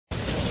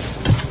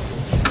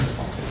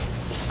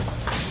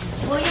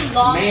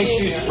Man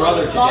shoots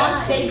brother to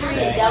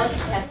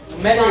death.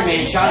 Memory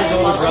man shot his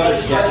older brother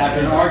to death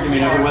after an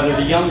argument over whether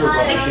the younger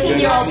brother should go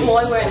to sleep.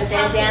 boy wearing a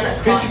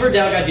bandana. Christopher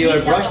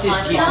Delgadillo brushed his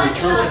teeth and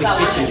returned to the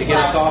kitchen to get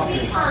a soft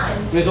drink.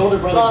 When his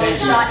older brother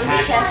Benjamin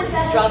attacked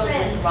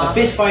him. A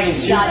fist fight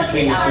ensued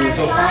between the two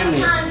until finally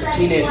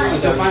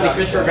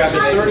Christopher grabbed a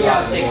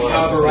 30-06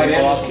 caliber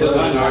rifle off the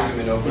gun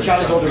and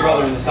shot his older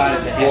brother in the side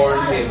of the head.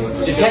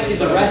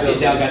 Detectives arrested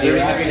Delgadillo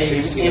after they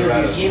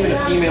interviewed him and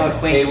a female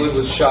acquaintance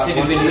was shot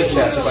once in the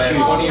chest by a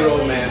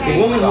 20-year-old man.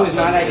 The woman who was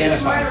not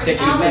identified said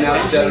she was met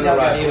Benjamin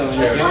Delgadillo and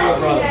his younger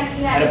brother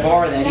at a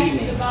bar that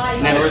evening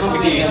and had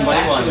accompanied them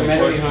back to their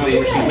memory home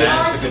where she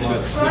managed to go to a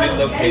secluded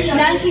location.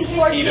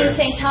 1914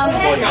 St.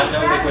 Thomas Street.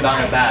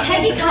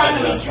 Peggy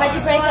Connolly tried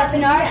to break up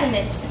an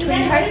argument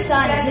between her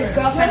son and his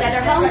girlfriend at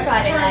her home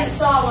Friday night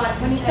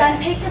when her son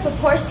picked up a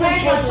porcelain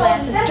table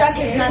lamp and struck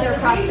his mother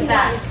across the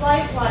back.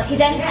 He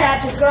then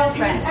stabbed his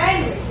girlfriend.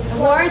 A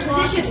warrant was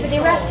issued for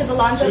the arrest of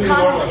Alonzo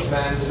Connolly.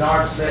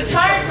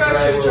 Retired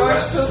grocer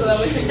George Pugolo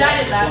was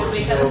indicted last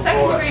week on a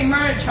second-degree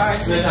murder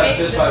charge in the case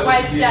of his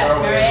wife's death,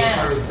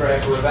 Marianne.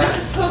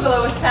 Mrs.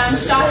 Pugolo was found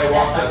shot to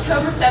death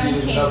October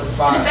 17th in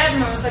a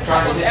bedroom of the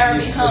couple's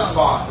Araby home.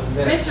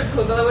 Mr.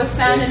 Pugolo was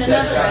found in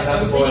another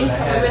bedroom bleeding from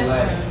the wrist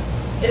wound.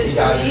 It is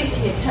believed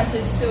he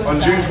attempted suicide. On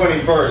June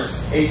 21st,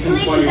 1821,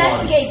 Police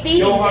investigate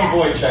beating Johann death.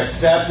 Woyzeck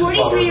stabbed his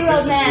brother,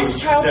 43-year-old man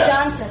Charles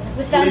Johnson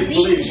was found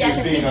beaten to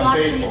death a few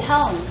blocks from his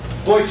home.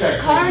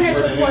 Woyzeck Coroner's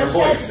report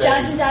says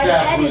Johnson died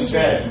of head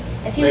injury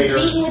as he was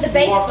beaten with a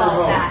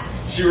baseball bat.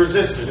 She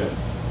resisted him.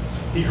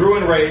 He grew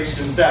enraged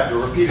and stabbed her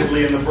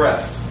repeatedly in the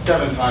breast,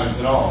 7 times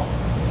in all.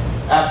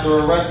 After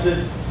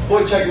arrested,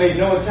 Woyzeck made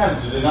no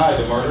attempt to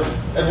deny the murder,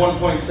 at one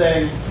point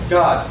saying,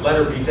 "God, let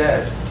her be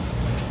dead."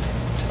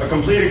 A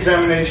complete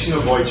examination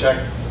of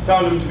Woyzeck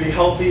found him to be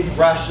healthy,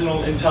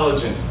 rational,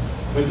 intelligent,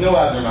 with no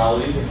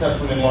abnormalities except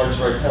for an enlarged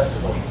right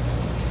testicle.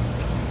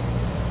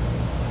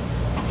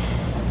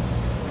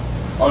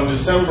 On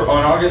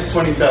August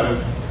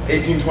 27,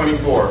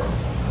 1824,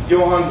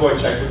 Johann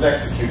Woyzeck was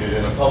executed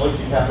in a public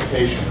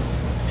decapitation.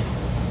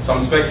 Some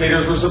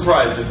spectators were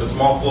surprised at the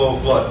small flow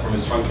of blood from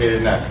his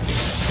truncated neck.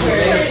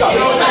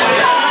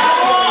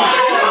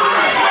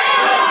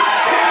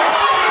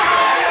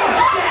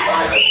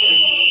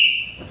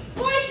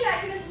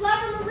 Woyzeck and his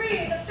lover Marie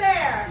at the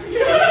fair.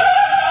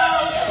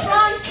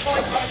 Run,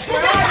 Woyzeck,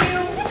 where are you?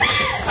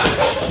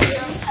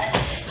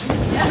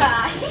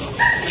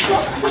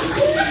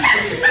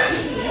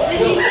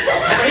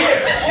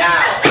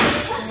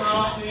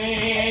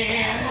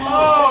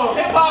 Oh,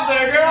 hip-hop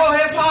there, girl,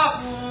 hip-hop!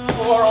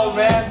 Poor old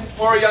man,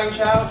 poor young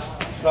child.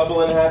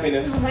 Trouble and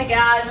happiness. Oh my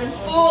God, when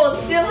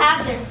fools still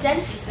have their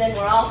senses, then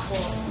we're all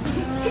fools.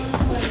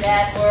 What a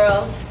bad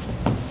world.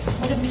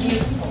 What a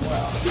beautiful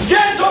world.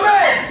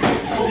 Gentlemen!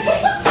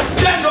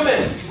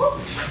 Gentlemen!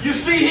 You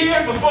see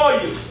here before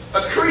you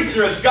a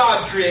creature as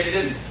God created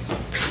it.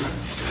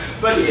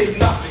 But he is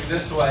nothing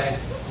this way.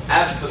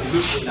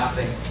 Absolutely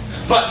nothing.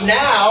 But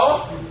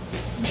now,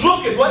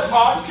 look at what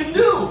art can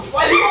do.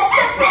 Why, he walks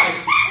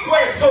upright,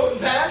 wears coat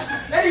and pants,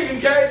 and even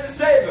carries a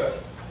saber.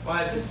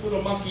 Why, this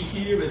little monkey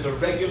here is a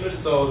regular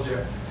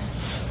soldier.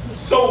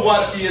 So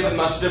what if he isn't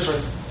much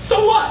different? So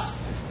what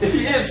if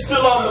he is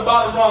still on the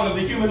bottom rung of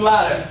the human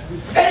ladder?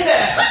 Hey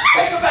there,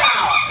 take a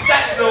bow.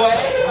 That's the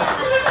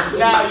way.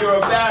 Now you're a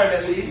baron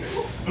at least.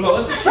 Blow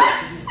us a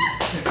kiss.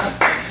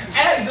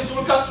 And this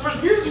little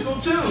customer's musical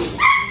too.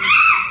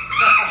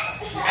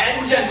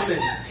 And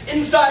gentlemen,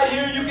 inside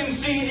here you can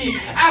see the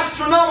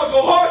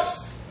astronomical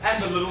horse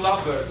and the little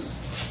lovebirds.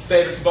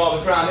 Favorites of all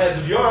the crowned heads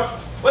of Europe.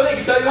 Well, they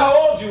can tell you how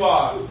old you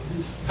are,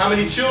 how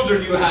many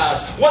children you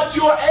have, what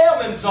your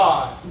ailments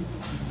are.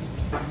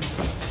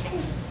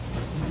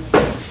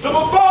 The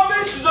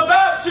performance is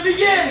about to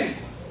begin.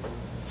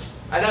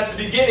 And at the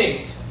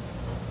beginning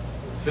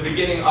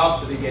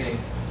of the beginning.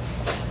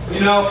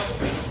 You know,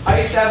 I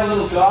used to have a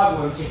little dog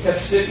once who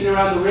kept sniffing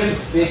around the rim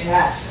with a big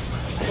hat.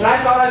 And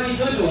I thought I'd be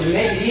good to him and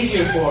make it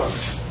easier for him.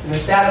 And I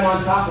sat him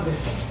on top of it.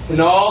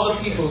 And all the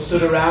people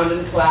stood around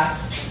and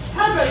clapped.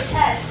 How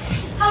grotesque.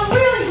 How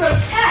really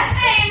grotesque.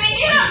 Hey, I mean,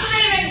 you don't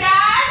believe in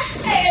God.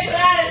 Hey, if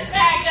that is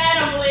fact, I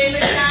don't believe in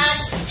God.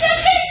 You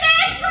think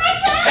that's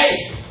grotesque? Hey!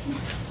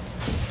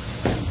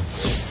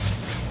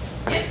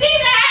 You see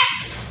that?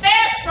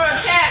 That's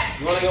grotesque.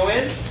 You want to go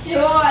in?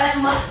 Sure, that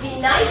must be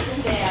nice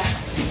in there.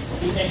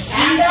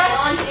 See that?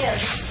 On him.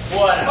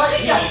 What a Put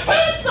your piece.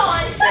 pants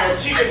on.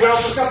 She could well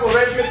for a couple of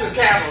regiments of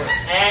cavalry.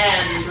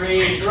 And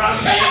 3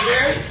 drum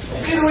majors.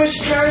 See the way she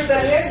carries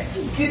that head?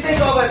 Do you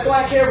think all that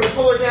black hair would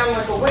pull her down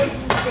like a weight?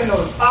 And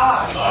those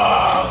eyes.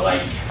 Oh,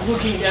 like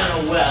looking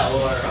down a well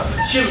or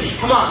a chimney.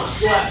 Come on, let's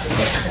go out.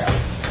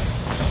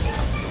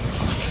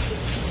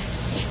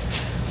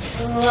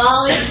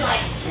 All these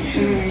lights.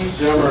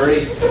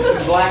 Marie.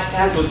 Black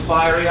hat with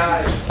fiery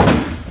eyes.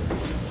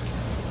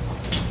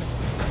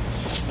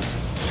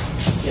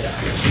 Get up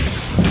here.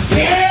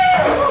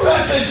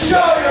 Listen,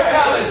 show your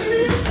talent.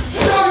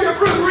 Show your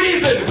brute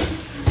reason.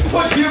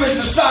 Put human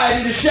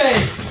society to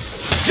shame.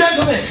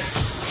 Gentlemen,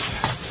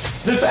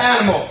 This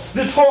animal,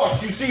 this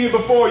horse you see here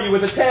before you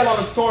with a tail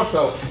on its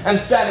torso and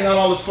standing on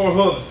all its four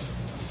hooves,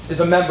 is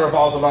a member of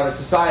all the learned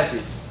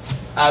societies,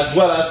 as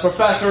well as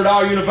professor at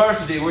our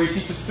university where he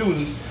teaches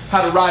students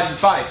how to ride and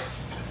fight.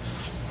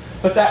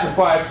 But that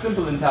requires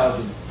simple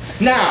intelligence.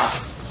 Now,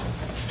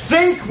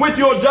 think with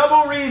your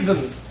double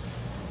reason.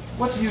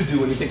 What do you do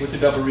when you think with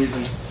your double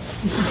reason?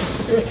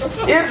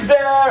 Is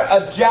there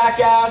a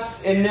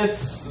jackass in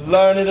this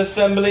learned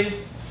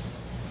assembly?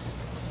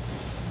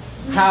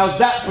 How's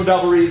that for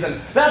double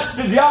reason? That's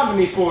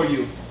physiognomy for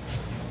you.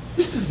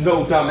 This is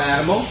no dumb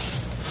animal.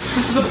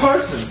 This is a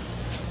person.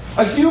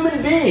 A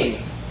human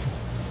being.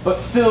 But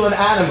still an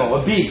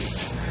animal, a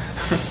beast.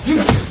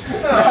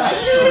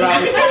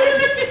 Right.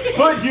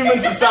 Put human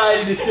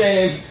society to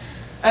shame.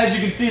 As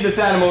you can see, this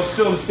animal is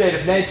still in a state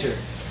of nature.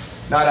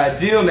 Not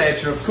ideal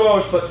nature, of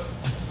course, but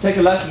take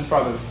a lesson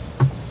from him.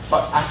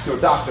 But ask your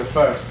doctor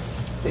first.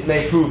 It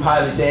may prove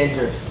highly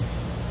dangerous.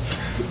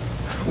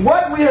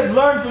 What we have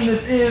learned from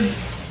this is,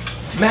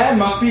 man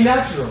must be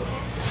natural.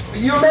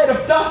 You're made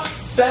of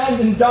dust, sand,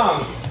 and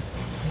dung.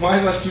 Why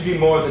must you be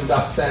more than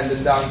dust, sand,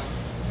 and dung?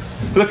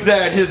 Look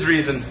there at his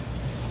reason.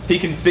 He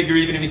can figure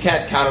even if he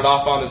can't count it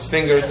off on his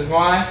fingers. And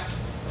why?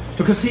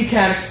 Because he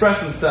can't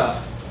express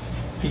himself.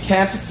 He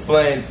can't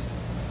explain.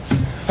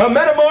 A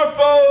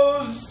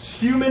metamorphosed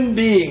human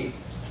being.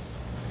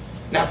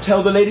 Now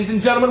tell the ladies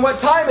and gentlemen what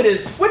time it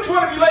is. Which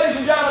one of you ladies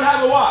and gentlemen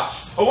have a watch?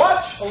 A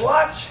watch? A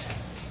watch?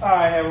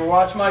 I have a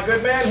watch, my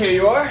good man. Here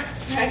you are.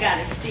 I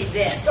gotta see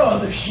this. Oh,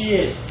 there she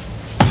is.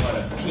 What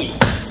a piece.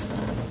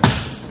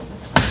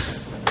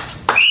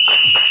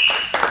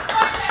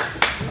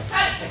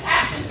 Cut the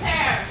captain's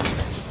hair.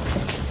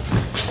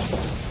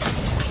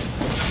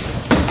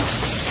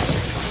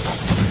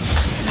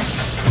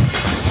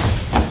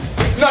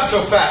 Not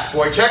so fast,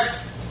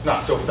 Woyzeck.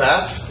 Not so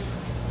fast.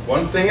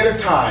 One thing at a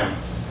time.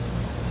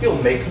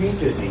 You'll make me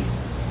dizzy.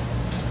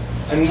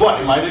 And what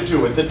am I to do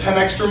with the 10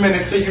 extra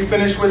minutes that you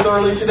finished with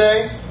early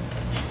today?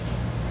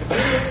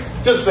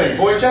 Just think,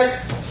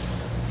 Woyzeck.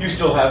 You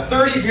still have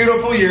 30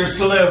 beautiful years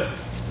to live.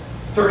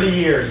 30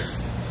 years.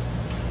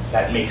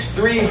 That makes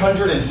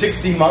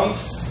 360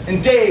 months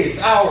and days,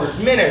 hours,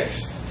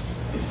 minutes.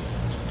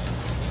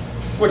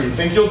 What do you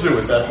think you'll do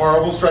with that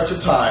horrible stretch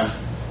of time?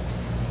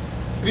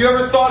 Have you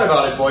ever thought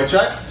about it,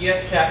 Woyzeck?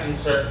 Yes, Captain,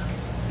 sir.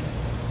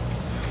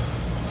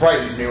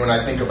 Frightens me when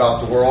I think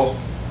about the world.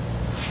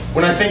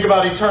 When I think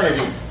about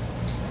eternity.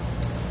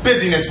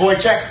 Busyness,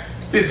 Woyzeck.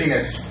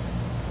 Busyness.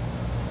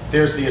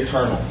 There's the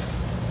eternal.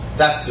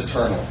 That's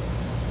eternal.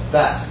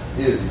 That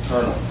is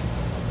eternal.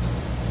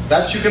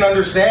 That you can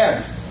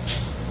understand.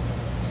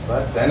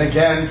 But then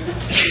again,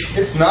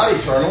 it's not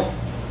eternal.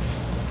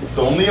 It's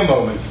only a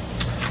moment.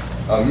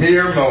 A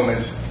mere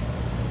moment.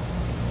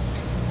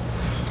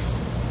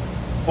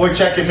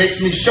 Woyzeck, it makes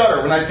me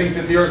shudder when I think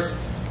that the earth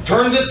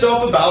turns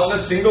itself about in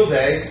a single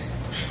day.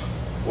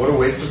 What a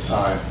waste of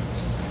time.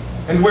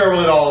 And where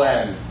will it all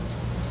end?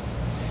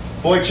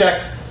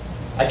 Woyzeck,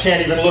 I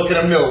can't even look at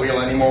a mill wheel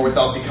anymore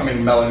without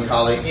becoming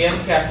melancholy.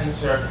 Yes, Captain,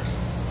 sir.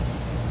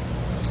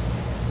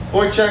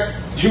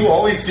 Woyzeck, you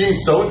always seem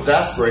so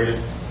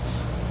exasperated.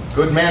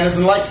 Good man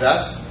isn't like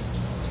that.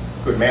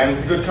 Good man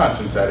with a good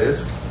conscience, that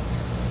is.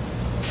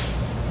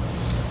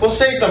 Well,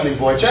 say something,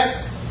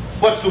 Woyzeck.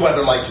 What's the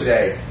weather like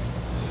today?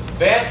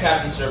 Bad,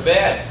 Captain, sir,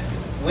 bad.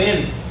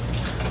 Wind.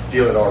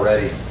 Feel it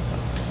already.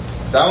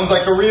 Sounds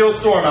like a real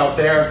storm out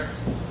there.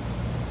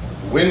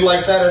 Wind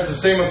like that has the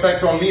same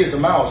effect on me as a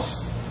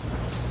mouse.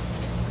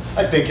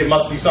 I think it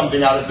must be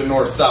something out of the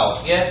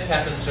north-south. Yes,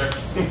 Captain, sir.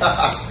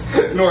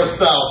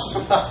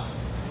 North-south.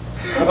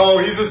 Oh,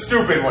 he's a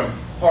stupid one.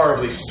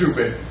 Horribly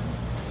stupid.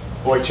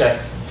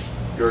 Woyzeck,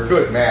 you're a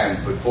good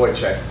man, but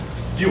Woyzeck,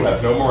 you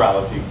have no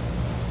morality.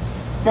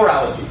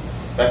 Morality.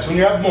 That's when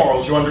you have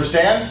morals, you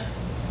understand?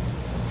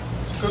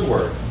 Good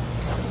word.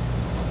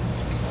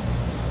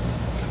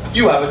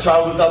 You have a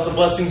child without the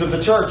blessings of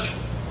the church.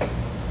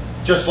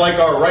 Just like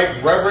our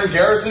Right Reverend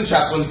Garrison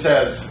Chaplain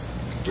says,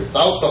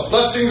 without the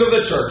blessings of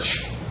the church.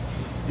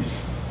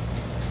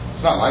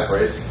 It's not my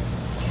phrase.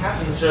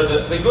 Captain, sir,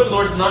 the good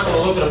Lord's not going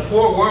to look at a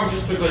poor worm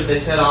just because they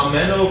said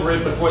amen over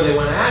it before they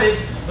went at it.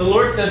 The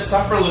Lord said,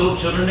 suffer little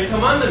children to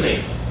come unto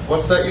me.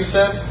 What's that you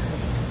said?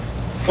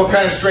 What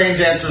kind of strange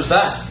answer is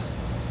that?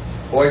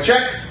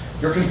 Woyzeck,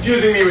 you're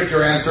confusing me with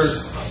your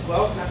answers.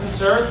 Well, Captain,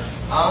 sir,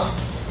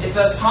 it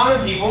says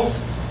common people,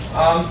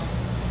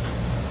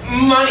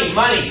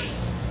 money.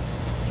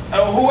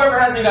 Whoever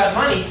hasn't got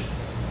money,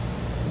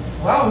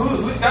 well,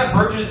 who's got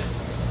virtues,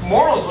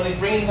 morals when he's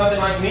bringing something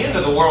like me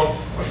into the world?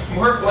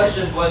 We're flesh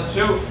and blood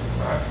too.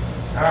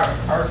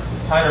 Our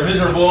kind are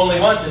miserable only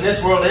once in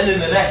this world and in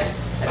the next.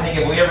 I think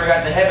if we ever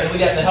got to heaven, we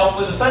got the help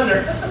with the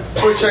thunder.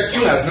 Woyzeck,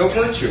 you have no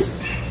virtue.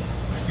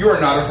 You are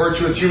not a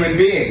virtuous human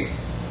being.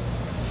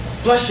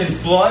 Flesh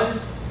and blood?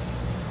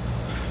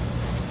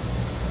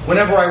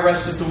 Whenever I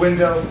rest at the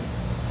window,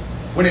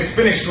 when it's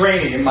finished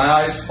raining and my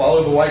eyes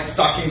follow the white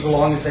stockings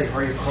along as they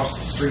hurry across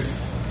the street.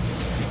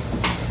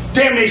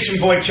 Damnation,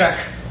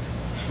 Woyzeck!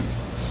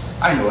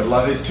 I know what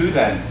love is too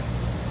then.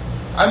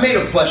 I'm made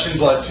of flesh and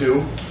blood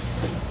too.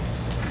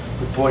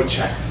 But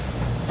Woyzeck,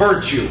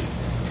 virtue,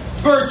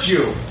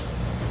 virtue.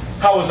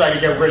 How was I to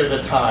get rid of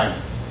the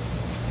time?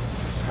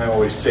 I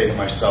always say to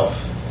myself,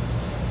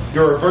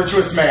 you're a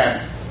virtuous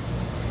man,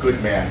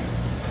 good man,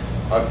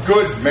 a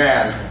good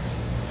man.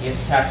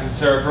 Yes, Captain,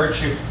 sir,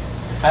 virtue.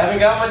 I haven't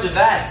got much of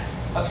that.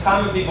 Us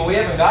common people, we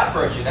haven't got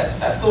virtue.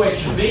 That's the way it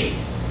should be.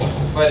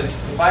 But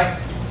if I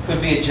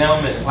could be a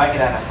gentleman, if I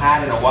could have a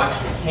hat and a watch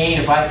and a cane,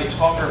 if I could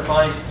talk or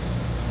fine,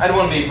 I'd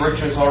want to be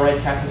virtuous, all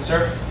right, Captain,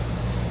 sir.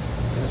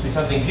 There must be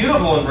something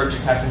beautiful in virtue,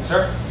 Captain,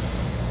 sir.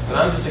 But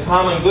I'm just a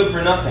common good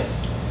for nothing.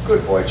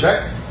 Good,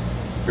 Woyzeck.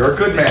 You're a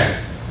good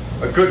man.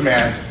 A good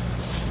man.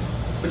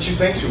 But you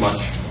think too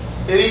much.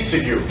 It eats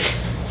at you.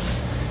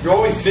 You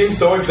always seem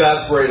so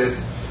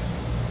exasperated.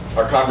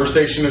 Our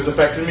conversation has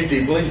affected me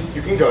deeply.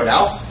 You can go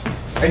now.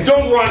 And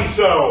don't run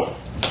so!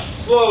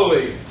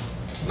 Slowly.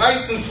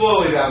 Nice and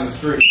slowly down the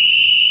street.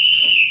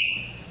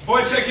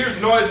 Woyzeck hears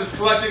noises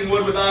collecting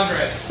wood with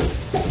Andres.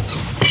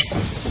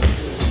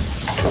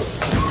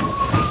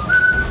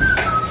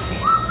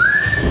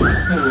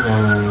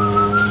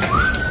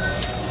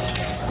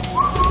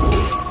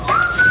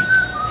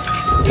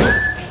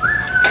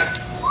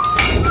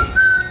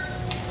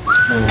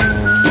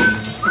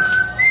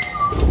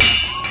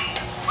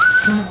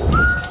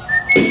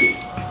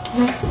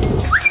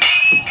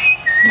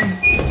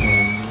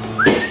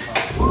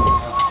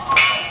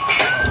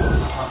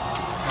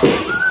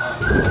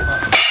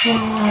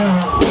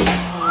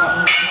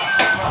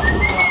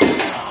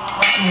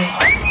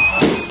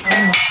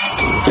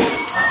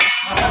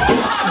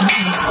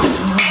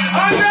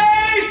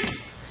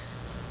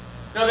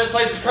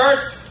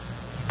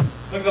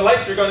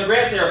 On the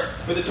grass here,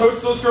 where the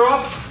toadstools grow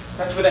up,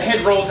 that's where the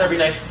head rolls every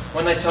night.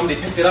 One night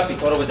somebody picked it up, he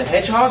thought it was a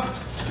hedgehog.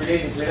 3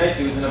 days and 3 nights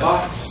he was in a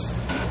box.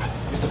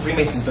 It was the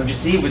Freemasons, don't you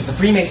see? It was the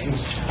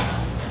Freemasons.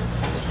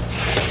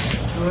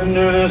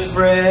 Under the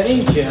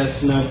spreading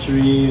chestnut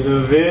tree,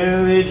 the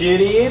village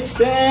idiot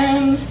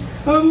stands,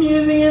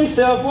 amusing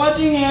himself,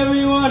 watching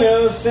everyone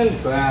else and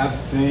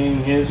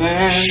clapping his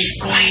hands. Shh,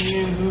 quiet!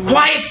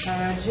 Quiet!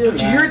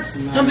 Don't you hear it?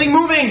 Something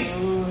moving!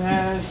 Who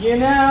has you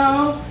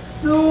now?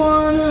 The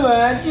one who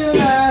had you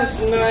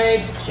last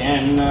night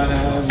cannot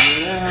have you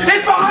now.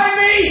 It's behind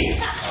me!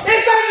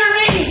 It's under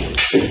me!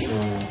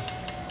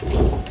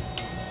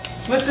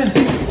 Listen.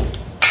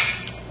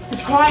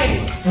 It's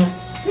quiet.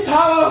 It's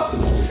hollow.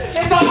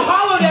 It's all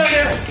hollow down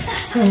there.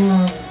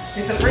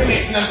 It's the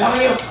Freemasons, I'm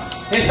telling you.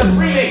 It's the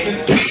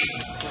Freemasons.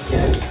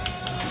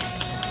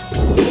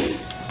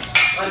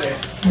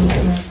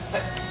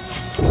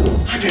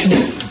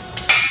 Andres.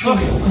 Look,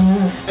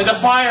 there's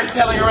a fire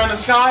sailing around the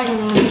sky.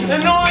 The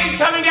noise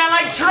coming down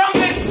like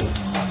trumpets.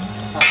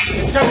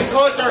 It's coming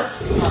closer.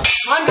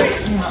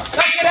 Andres,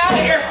 let's get out of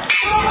here.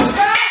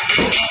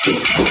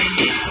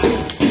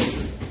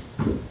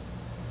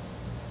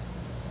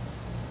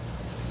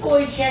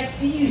 Woyzeck,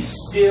 do you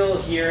still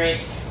hear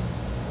it?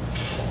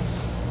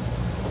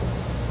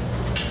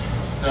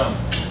 No.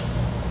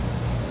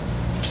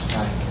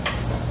 Why?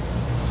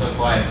 So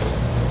quiet.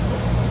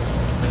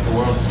 Like the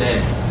world's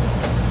dead.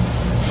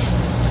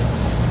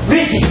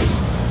 Listen!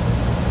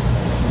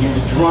 You hear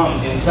the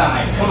drums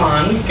inside. Come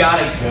on, we've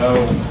gotta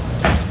go.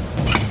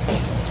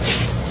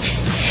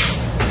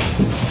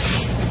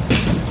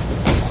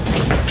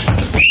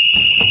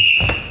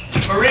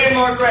 Marie and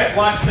Margaret,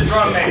 watch the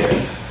drum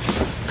maker.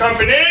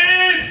 Company,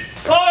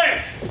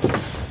 going!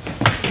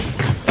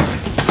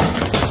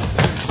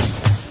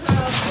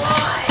 Oh,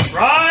 boy.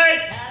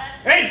 Right!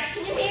 Eight!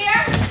 Can you hear?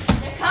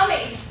 They're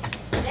coming.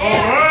 There.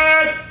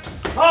 Forward!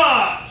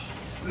 March!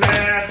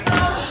 Left!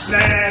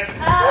 Left!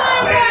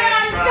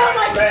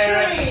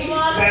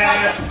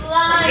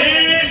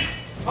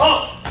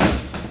 Halt!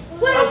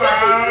 What is that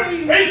for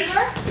you,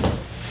 Kever?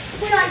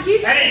 We're not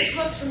used to these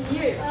looks from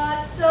you.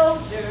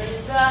 Soldier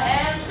is a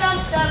handsome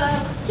fellow.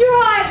 Your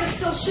eyes are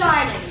still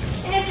shining.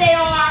 And if they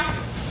are,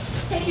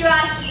 take your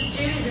eyes to the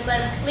Jews and let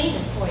them clean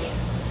them for you.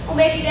 Or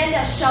maybe then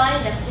they'll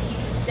shine them so you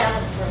can sell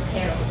them for a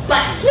pair of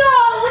buttons. No,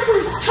 look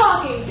who's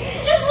talking.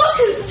 Just look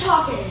who's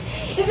talking.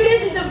 If it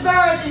isn't the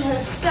Virgin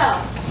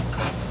herself.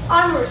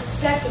 I'm a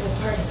respectable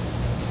person.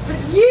 But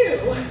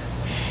you...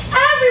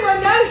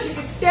 Everyone knows you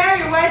could stare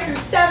your way through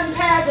 7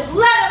 pairs of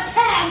leather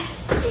pants!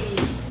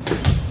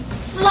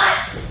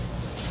 Slut!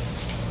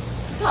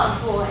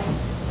 Come, boy.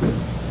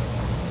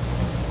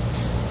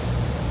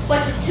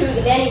 What's the two of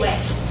them anyway?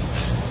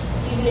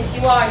 Even if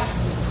you are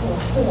poor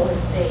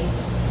whores, babe.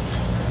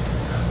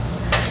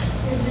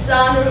 The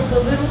dishonor of the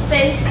little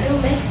face still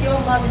makes your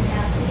mother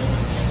happy.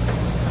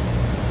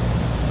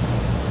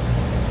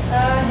 I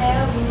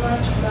have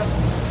much trouble.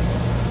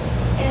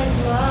 And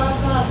my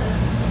father.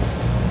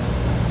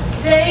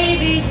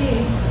 Baby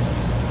dear,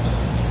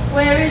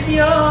 where is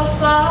your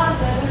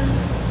father?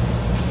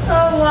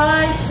 Oh,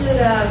 why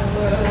should I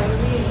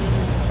worry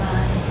if I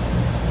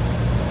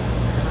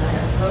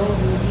hold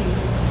you,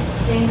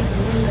 sing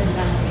through the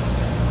night.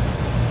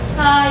 I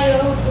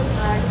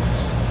overpipe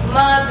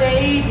my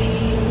baby,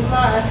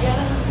 my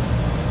child.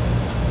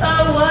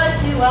 Oh, what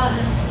do I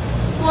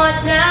want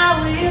now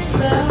with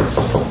love?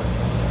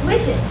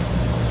 Listen.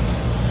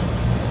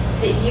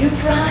 Is it you,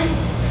 Franz?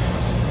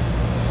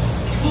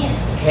 Come in.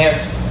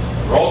 Can't.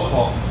 Roll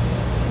call.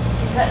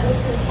 Did you cut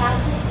loose to the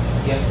captain?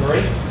 Yes,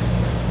 Marie?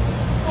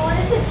 What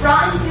is it,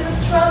 Franz? You look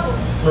troubled.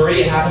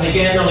 Marie, it happened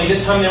again, only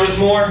this time there was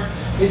more.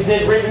 Isn't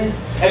it written?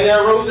 And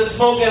there arose the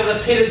smoke out of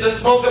the pit, the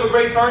smoke of a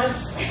great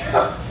furnace.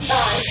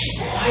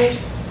 Quiet,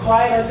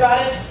 quiet, I've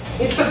got it.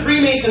 It's the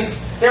Freemasons.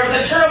 There was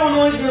a terrible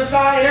noise in the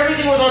sky and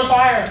everything was on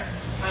fire.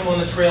 I'm on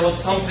the trail of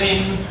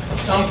something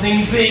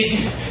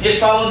big. It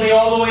followed me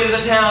all the way to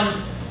the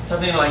town.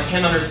 Something that I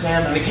can't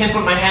understand and I can't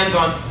put my hands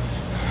on.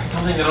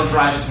 Something that'll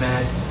drive us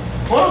mad.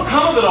 What'll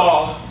come of it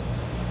all?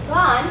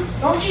 Franz?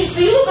 Don't you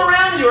see? Look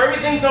around you.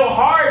 Everything's so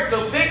hard,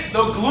 so fixed,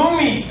 so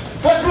gloomy.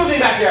 What's moving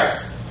back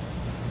there?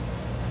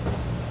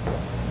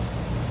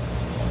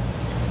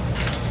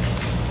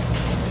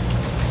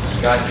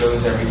 God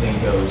goes, everything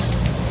goes.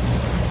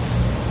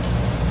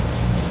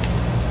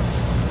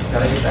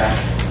 Gotta get back.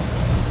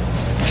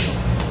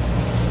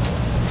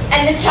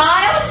 And the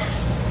child?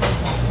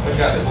 I've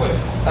got the boy.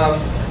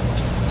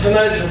 The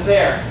nut isn't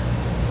there.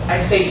 I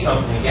say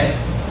something again.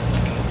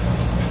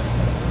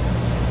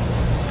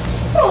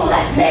 Oh,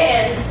 that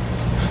man.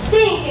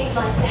 Saying things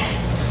like that.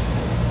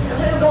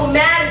 He'll go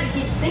mad if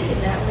he keeps thinking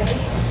that way.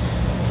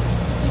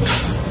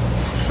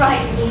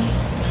 Frighten me.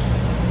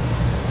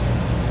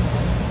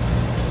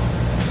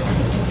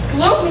 It's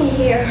gloomy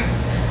here.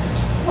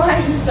 Why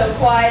are you so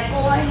quiet,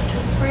 boy?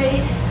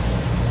 Afraid?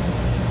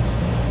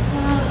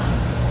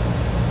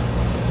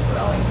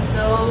 Oh, it's growing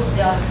so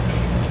dark.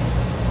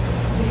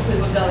 As if we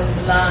were going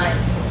blind.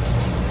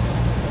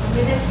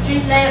 Only that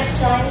street lamp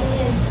shining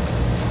in.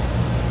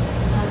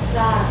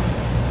 Outside.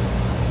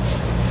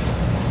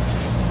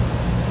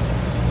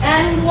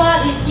 And what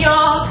if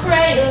your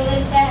cradle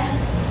is down?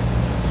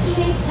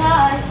 Sleep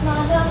tight, my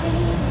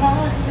lovely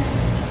man.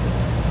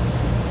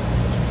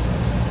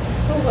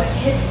 Oh, I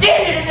can't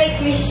stand it. It makes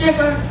me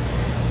shiver.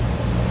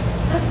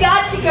 I've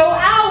got to go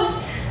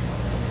out.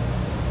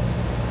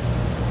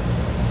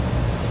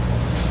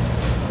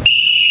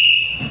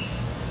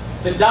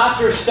 The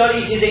doctor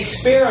studies his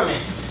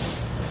experiment.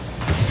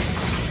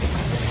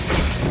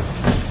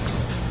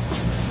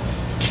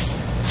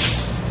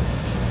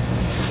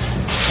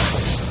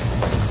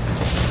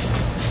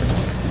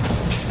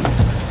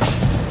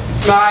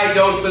 I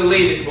don't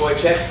believe it,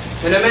 Woyzeck,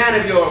 and a man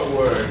of your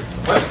word.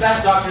 What's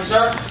that, doctor,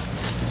 sir?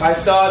 I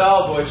saw it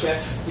all,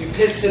 Woyzeck. You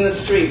pissed in the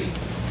street.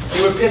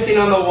 You were pissing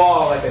on the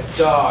wall like a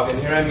dog, and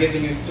here I'm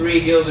giving you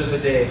 3 guilders a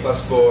day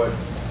plus board.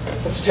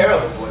 That's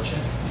terrible,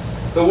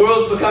 Woyzeck. The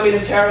world's becoming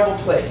a terrible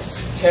place.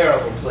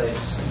 Terrible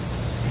place.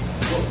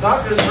 Well,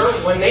 doctor,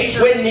 sir, when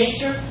nature... When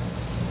nature?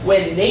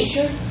 When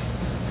nature?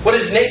 What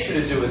has nature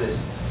to do with it?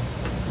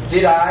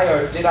 Did I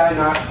or did I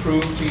not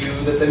prove to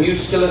you that the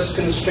musculus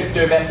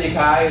constrictor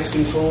vesicae is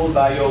controlled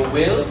by your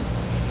will?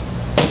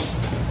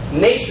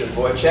 Nature,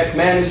 Woyzeck,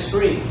 man is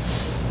free.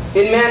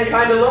 In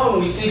mankind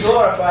alone we see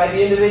glorified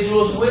the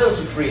individual's will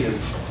to freedom.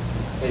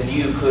 And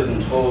you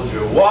couldn't hold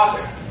your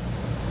water.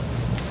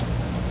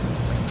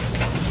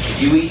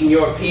 You eaten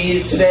your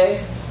peas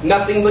today?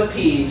 Nothing but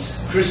peas.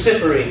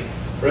 Crucifery.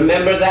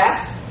 Remember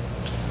that?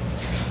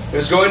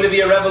 There's going to be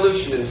a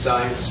revolution in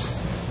science.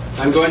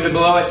 I'm going to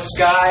blow it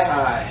sky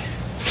high.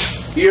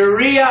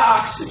 Urea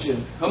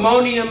oxygen,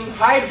 ammonium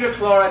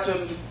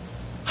hydrochloritum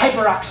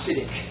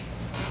hyperoxidic.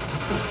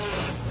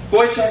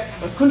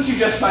 Woyzeck, couldn't you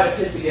just try to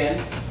piss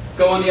again?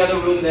 Go in the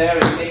other room there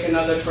and take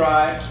another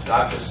try?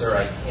 Doctor, sir,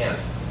 I can't.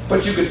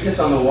 But you could piss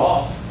on the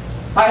wall.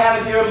 I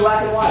have it here in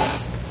black and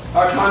white.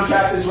 Our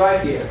contract is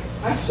right here.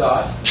 I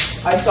saw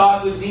it. I saw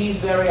it with these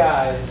very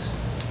eyes.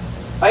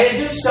 I had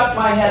just stuck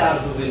my head out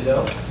of the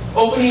window,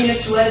 opening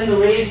it to let in the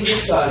rays of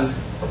the sun,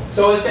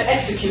 so as to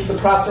execute the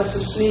process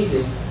of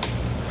sneezing.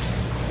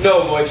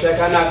 No, Woyzeck,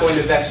 I'm not going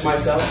to vex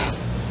myself.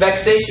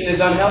 Vexation is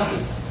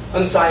unhealthy,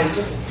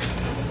 unscientific.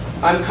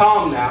 I'm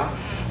calm now,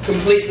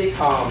 completely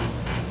calm.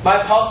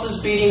 My pulse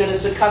is beating at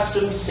its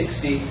accustomed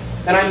 60,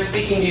 and I'm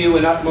speaking to you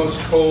in utmost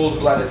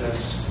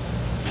cold-bloodedness.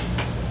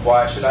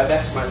 Why should I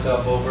vex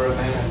myself over a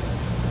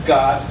man?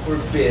 God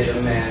forbid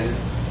a man.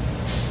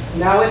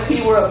 Now, if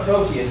he were a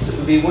Proteus, it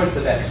would be worth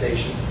the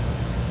vexation.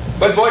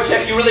 But,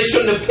 Woyzeck, you really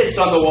shouldn't have pissed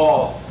on the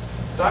wall.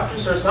 Doctor,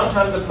 sir,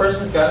 sometimes a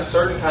person's got a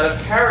certain kind of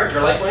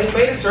character, like when he's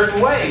made a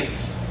certain way.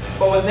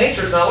 But with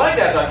nature, it's not like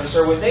that, Doctor,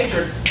 sir. With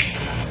nature,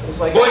 it's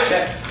like...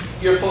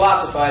 Woyzeck, you're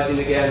philosophizing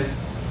again.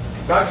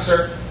 Doctor,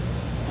 sir,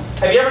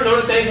 have you ever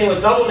noticed anything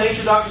with double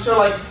nature, Doctor, sir?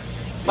 Like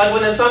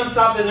when the sun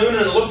stops at noon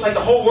and it looks like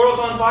the whole world's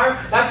on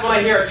fire? That's when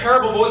I hear a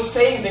terrible voice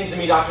saying things to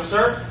me, Doctor,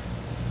 sir.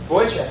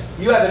 Woyzeck,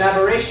 you have an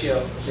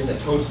aberratio. It's in the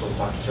toadstool,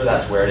 Doctor, sir.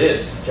 That's where it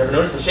is. Did you ever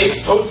notice the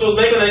shape toadstools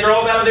make when they grow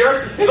up out of the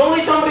earth? If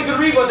only somebody could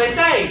read what they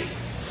say.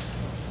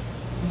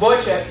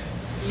 Woyzeck,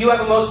 you have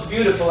a most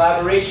beautiful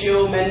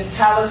aberratio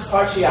mentalis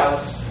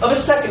partialis of a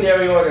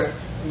secondary order,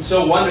 and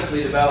so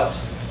wonderfully developed.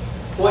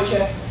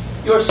 Woyzeck,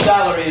 your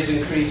salary is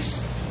increased.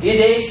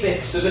 Ide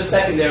fix of a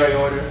secondary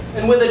order,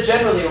 and with a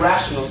generally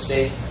rational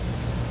state.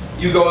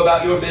 You go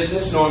about your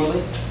business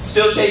normally,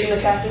 still shaving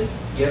the captain?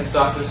 Yes,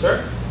 Doctor,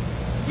 sir.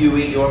 You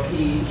eat your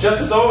peas.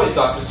 Just as always,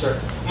 Doctor, sir.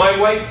 My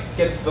wife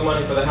gets the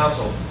money for the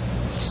household.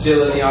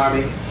 Still in the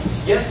Army?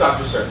 Yes,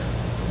 Doctor, sir.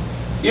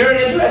 You're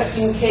an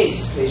interesting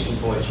case, patient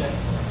Woyzeck.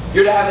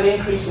 You're to have an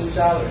increase in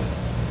salary.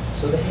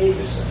 So behave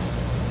yourself.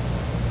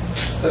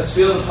 Let's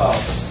feel the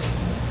pulse.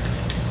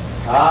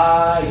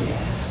 Ah,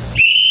 yes.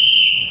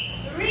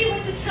 Marie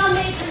with the drum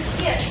major's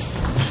here.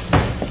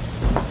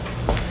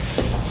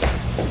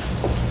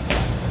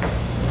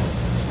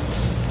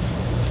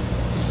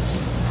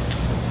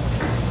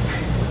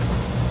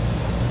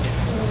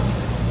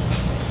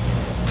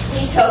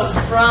 He told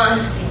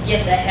Franz to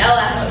get the hell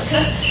out.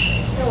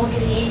 So what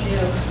could he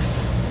do?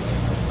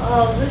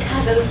 Oh, look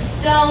how those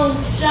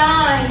stones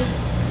shine.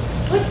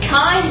 What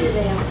kind are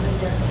they, I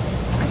wonder?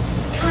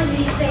 What kind do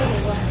you think they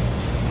were?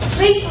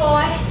 Sleep,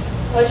 boy.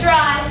 Close your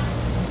eyes.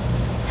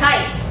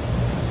 Tight.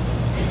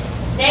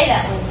 Stay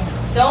that way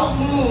now. Don't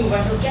move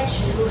or he'll get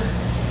you.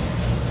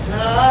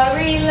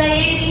 Sorry,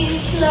 lady,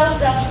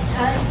 close up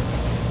tight.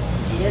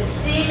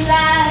 Gypsy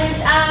lad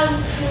is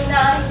out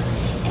tonight,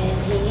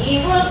 and he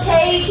will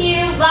take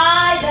you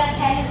by the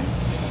hand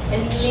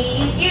and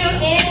lead you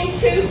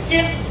into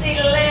Gypsy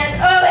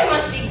land. Oh, they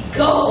must be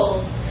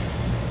gold.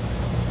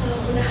 Oh,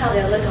 I wonder how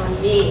they'll look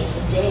on me at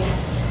the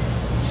dance.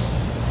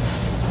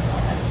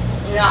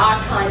 You know,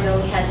 our kind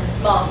only has a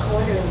small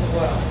corner in the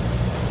world.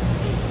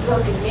 It's a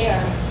broken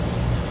mirror.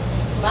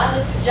 Mine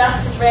looks just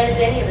as red as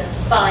any of those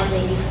fine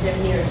ladies with their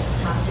mirrors from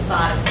top to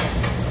bottom.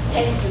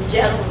 Handsome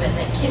gentlemen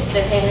that kiss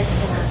their hands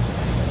for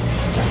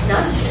them.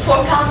 Not just a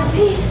poor common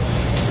pea.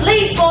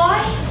 Sleep,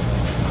 boy.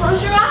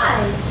 Close your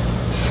eyes.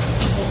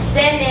 Just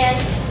stand in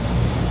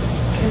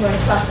and run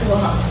across the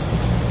wall.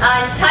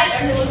 I'm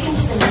tighter to look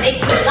into the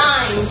naked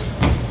line.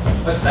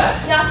 What's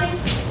that? Nothing.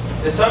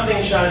 There's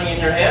something shining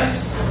in your hands?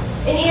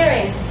 An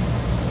earring.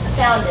 I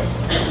found it.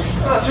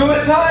 Oh, two at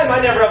a time. I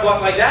never have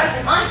luck like that.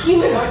 Am I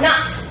human or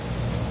not?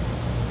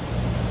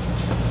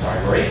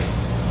 Sorry, Marie.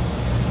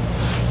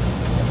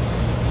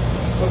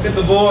 Look at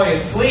the boy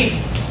asleep.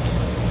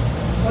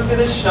 Look at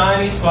the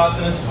shiny spots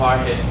in his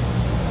pocket.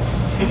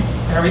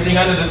 Everything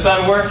under the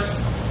sun works.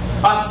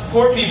 Us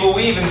poor people,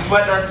 we even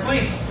sweat in our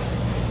sleep.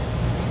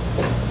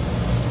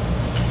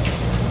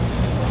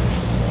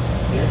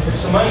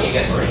 Here's some money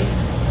again, Marie.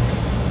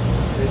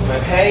 Here's my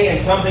pay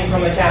and something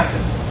from the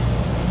captain.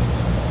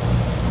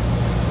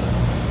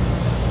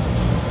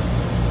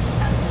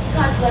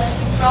 God bless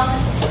you,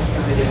 Franz.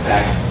 Gotta get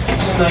back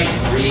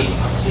tonight, Marie.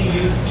 I'll see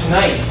you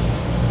tonight.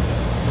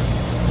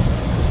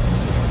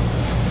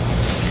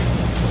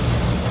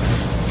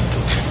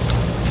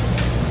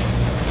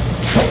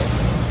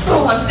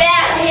 Oh, I'm bad,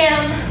 I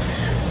am.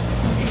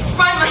 I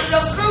sprung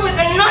myself through with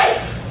a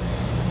knife.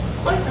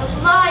 It's like a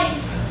life.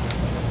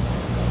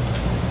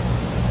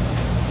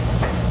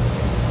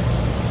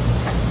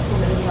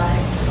 Little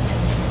life.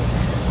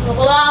 Well,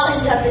 we'll all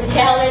end up in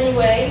hell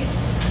anyway.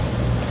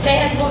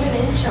 Man, woman,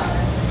 and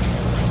child.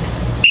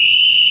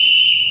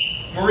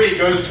 Marie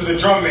goes to the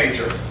drum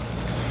major.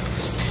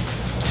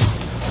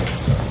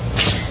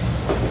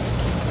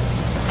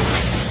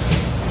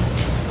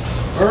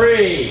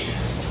 Marie!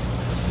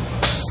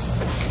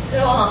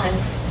 Go on.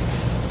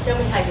 Show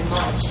me how you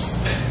march.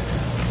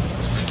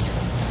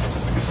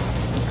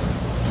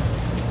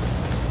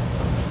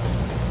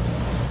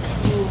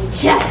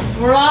 Chest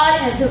broad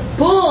as a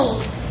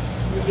bull,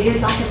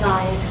 revered like a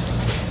lion.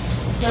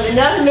 There's not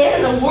another man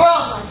in the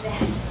world like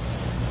that.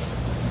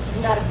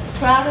 There's not a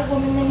prouder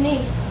woman than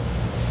me.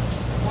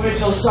 Wait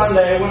till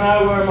Sunday when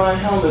I wear my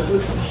helmet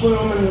with the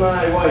plume and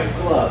my white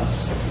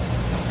gloves.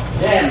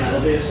 Damn,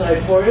 that'll be a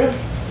sight for you.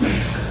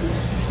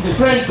 The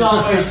prince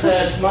always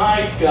says,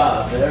 my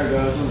God, there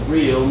goes a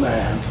real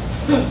man.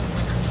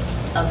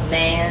 A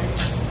man?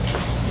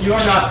 You're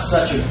not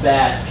such a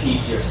bad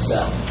piece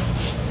yourself.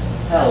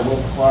 Hell,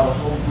 we'll plot a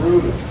whole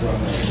brood of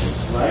drum majors,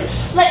 right?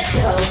 Let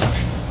go.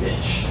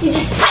 Bitch. You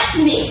just touched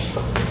me.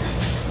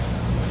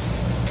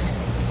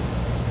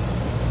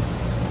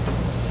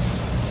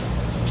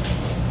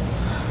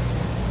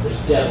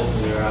 There's devils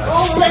in your eyes.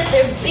 Oh, let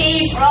there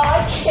be, for all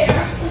I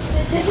care. What's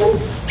the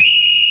difference?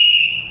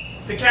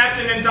 The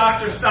captain and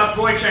doctor stopped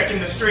Woyzeck in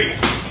the street.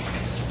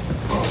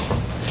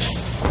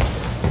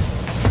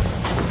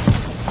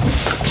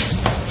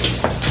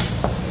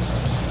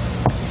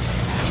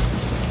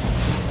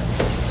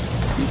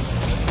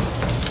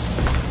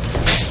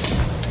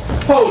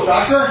 Oh,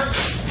 doctor!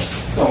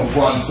 Don't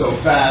run so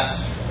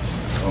fast.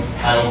 Don't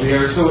paddle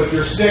here, so if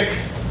you're sick,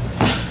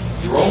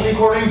 you're only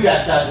courting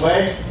death that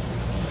way.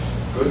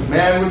 Good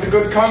man with a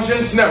good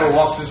conscience never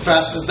walks as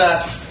fast as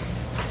that.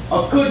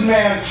 A good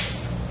man.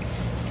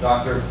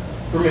 Doctor,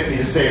 permit me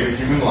to save a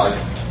human life.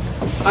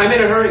 I'm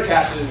in a hurry,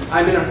 Captain.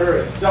 I'm in a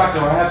hurry. Doctor,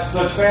 I have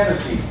such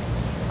fantasies.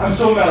 I'm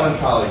so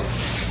melancholy.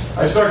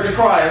 I start to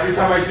cry every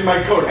time I see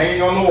my coat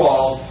hanging on the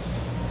wall.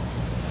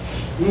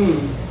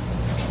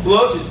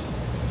 Bloated.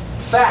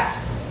 Fat.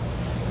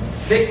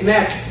 Thick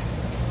neck.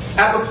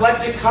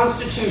 Apoplectic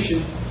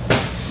constitution.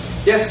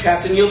 Yes,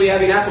 Captain, you'll be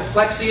having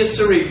apoplexia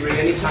cerebri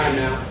any time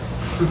now.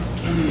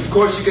 Of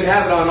course, you could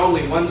have it on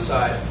only one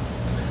side.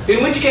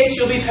 In which case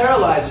you'll be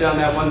paralyzed on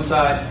that one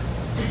side.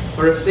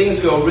 Or if things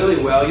go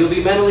really well, you'll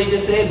be mentally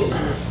disabled,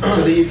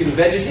 so that you can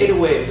vegetate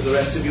away for the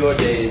rest of your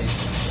days.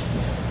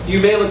 You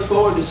may look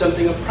forward to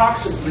something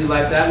approximately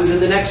like that within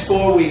the next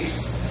 4 weeks.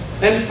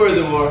 And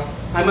furthermore,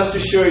 I must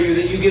assure you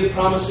that you give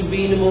promise of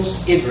being the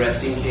most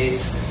interesting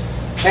case.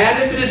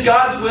 And if it is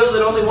God's will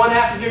that only one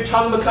half of your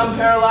tongue become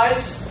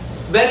paralyzed,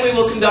 then we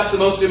will conduct the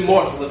most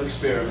immortal of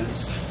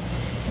experiments.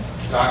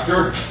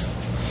 Doctor,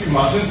 you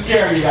mustn't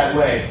scare me that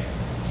way.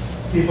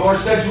 People are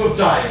said to have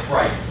died of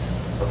fright.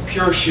 Of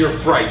pure sheer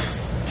fright.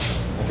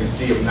 I can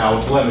see them now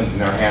with lemons in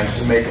their hands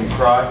to make them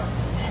cry.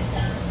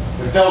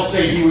 But they'll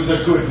say he was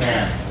a good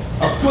man.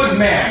 A good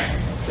man!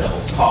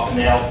 Devil's coffin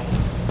nail.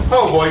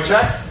 Oh,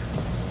 Woyzeck.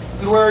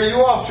 And where are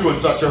you off to in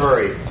such a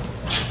hurry?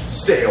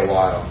 Stay a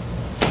while.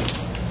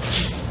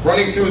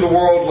 Running through the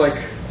world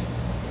like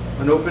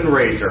an open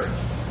razor.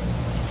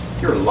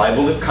 You're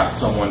liable to cut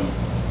someone.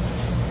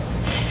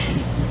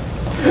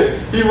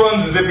 He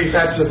runs as if he's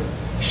had to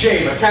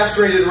shave a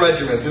castrated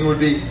regiment and would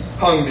be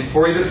hung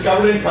before he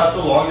discovered and cut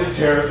the longest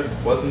hair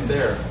that wasn't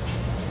there.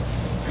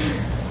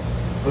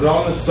 But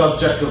on the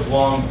subject of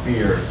long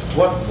beards,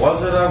 what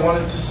was it I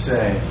wanted to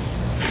say?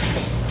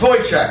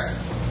 Woyzeck,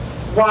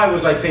 why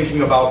was I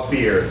thinking about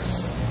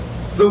beards?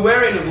 The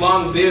wearing of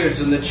long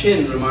beards on the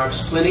chin,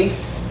 remarks Pliny,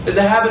 is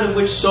a habit of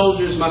which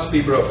soldiers must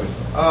be broken.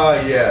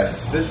 Ah,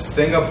 yes, this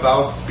thing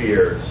about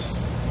beards.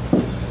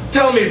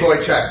 Tell me,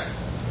 Woyzeck,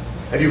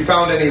 have you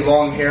found any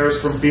long hairs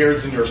from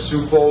beards in your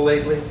soup bowl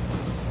lately?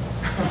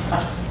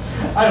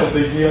 I don't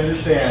think he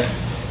understands.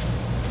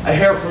 A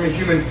hair from a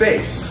human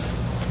face.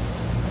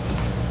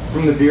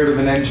 From the beard of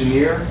an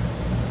engineer,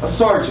 a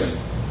sergeant,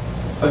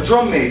 a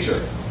drum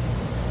major.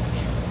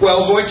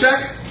 Well,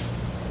 Woyzeck?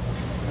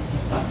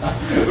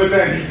 But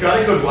then he's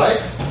got a good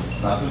wife.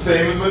 It's not the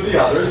same as with the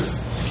others.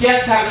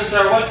 Yes, Captain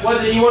Sir. What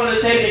was it you wanted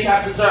to say to me,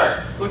 Captain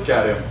Sir? Look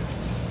at him.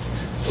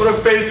 What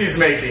a face he's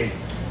making.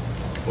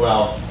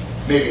 Well,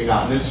 maybe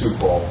not in this soup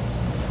bowl.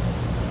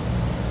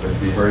 But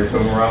if he hurries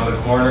home around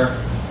the corner,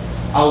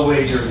 I'll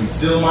wager he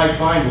still might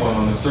find one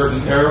on a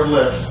certain pair of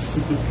lips.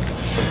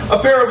 A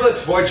pair of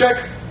lips,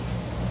 Woyzeck.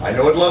 I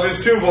know what love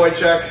is too,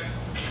 Woyzeck.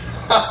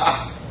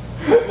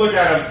 Look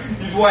at him.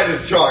 He's white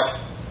as chalk.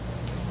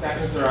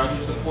 Captain Sir, I'm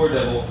just a poor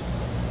devil.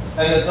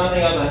 And there's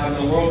nothing else I have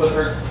in the world but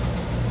hurt.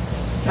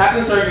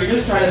 Captain Sir, you're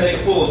just trying to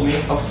make a fool of me.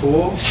 A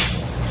fool?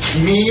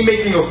 Me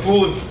making a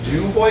fool of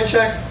you,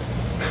 Woyzeck?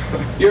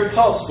 Your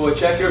pulse,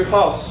 Woyzeck, your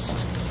pulse.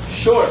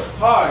 Short,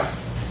 hard,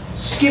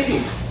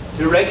 skipping,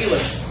 irregular.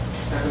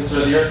 Captain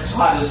Sir, the earth's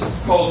hot as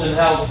coals in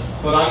hell,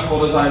 but I'm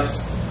cold as ice.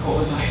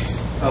 Cold as ice.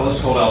 Hell is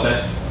cold, I'll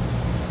bet.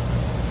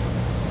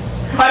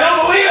 I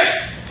don't believe it!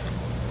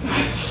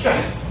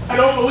 I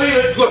don't believe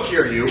it! Look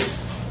here, you.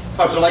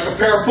 How's it like a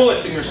pair of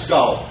bullets in your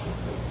skull?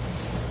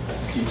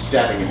 Keep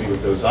stabbing at me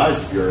with those eyes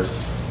of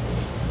yours.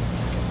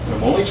 And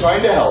I'm only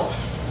trying to help.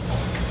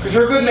 Because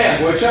you're a good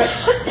man,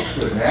 Woyzeck.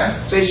 Good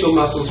man. Facial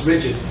muscles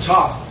rigid,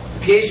 taut,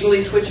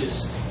 occasionally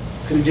twitches.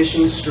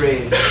 Condition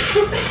strained.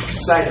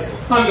 Excitable.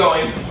 I'm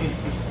going.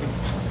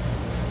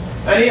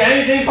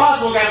 Anything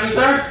possible, Captain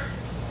Sir?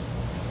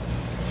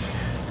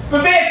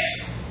 But bitch!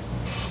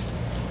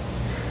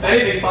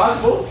 Anything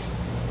possible?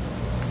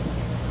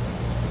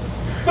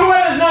 The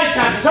weather's nice,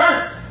 Captain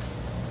Sir!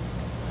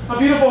 A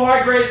beautiful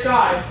hard gray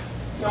sky.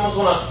 You almost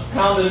want to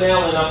pound a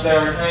nail in up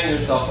there and hang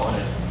yourself on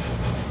it.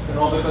 And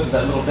all because of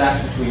that little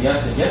dash between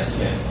yes and yes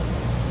again.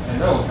 I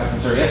know,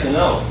 Captain Sir, yes and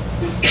no.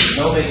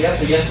 No big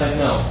yes or yes I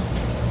know.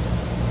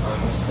 I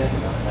must think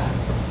about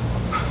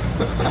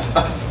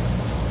that.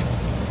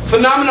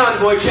 Phenomenon,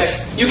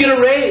 Woyzeck. You get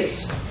a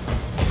raise.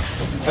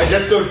 I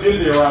get so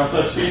dizzy around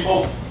such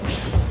people.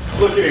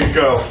 Look at him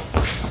go.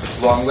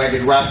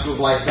 Long-legged rascals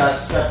like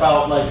that step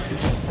out like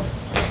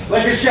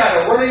a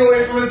shadow running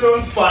away from its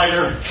own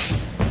spider.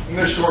 And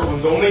the short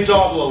ones only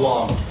dawdle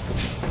along.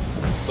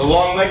 The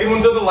long-legged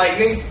ones are the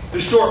lightning, the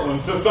short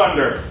ones the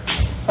thunder.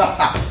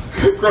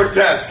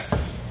 Grotesque.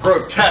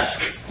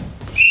 Grotesque.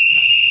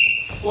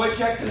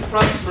 Woyzeck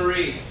confronts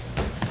Marie.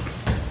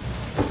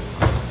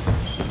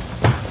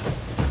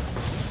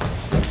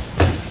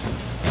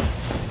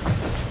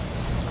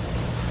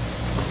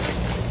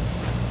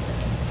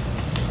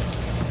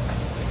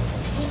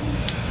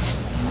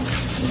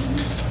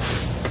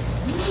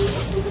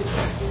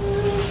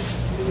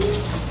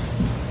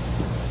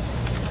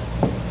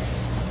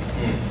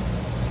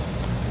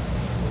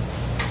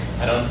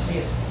 I don't see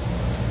it.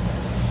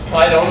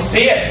 I don't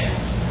see it.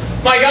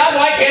 My God,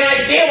 why can't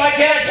I see it? Why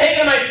can't I take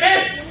it in my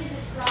fist?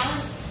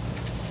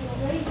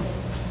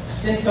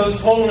 Since those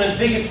swollen and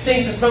big it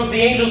stinks to smoke the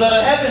angels out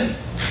of heaven.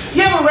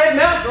 You have a red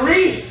mouth,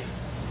 Marie.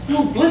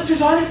 No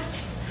blisters on it?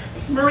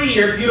 Marie,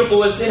 you're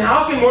beautiful as sin.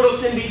 How can mortal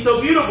sin be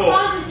so beautiful?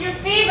 Franz, your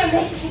fever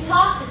makes you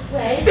talk this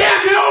way.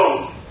 Damn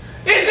you!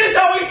 Is this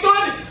how we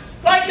stood?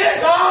 Like this,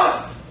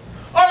 huh?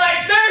 Or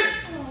like this?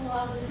 Oh,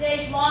 well, the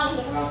day's long,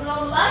 the world's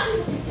over. A lot of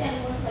people can stand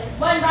in one place,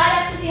 one right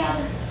after the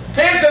other.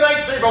 Here's the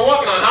nice street we're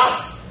walking on,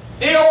 huh?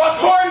 You got what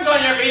horns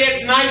on your feet?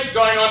 It's nice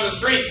going on the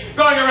street,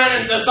 going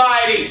around in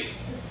society.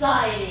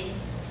 Society.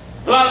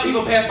 A lot of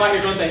people pass by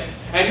here, don't they?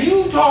 And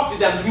you talk to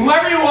them,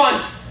 whoever you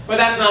want, but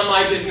that's not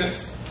my business.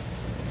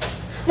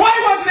 Why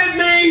wasn't it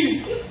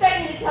me? You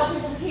expect me to tell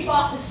people to keep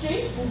off the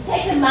streets and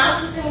take them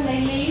out with them when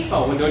they leave?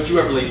 Oh, well, don't you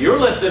ever leave your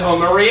lips at home,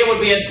 Marie. It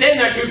would be a sin.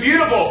 They're too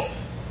beautiful.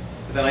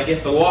 But then I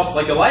guess the wasps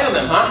like to light on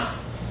them, huh?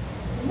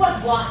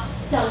 What wasp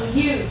stung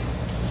you?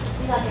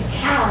 You're like a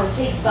cow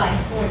chased by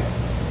hornets.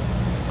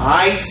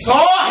 I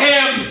saw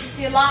him!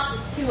 See a lot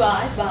with two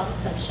eyes while the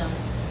sun shines.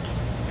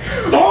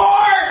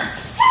 Whore!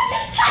 Don't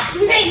you touch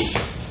me!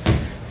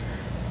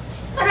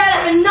 I'd rather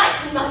have a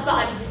knife in my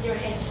body than your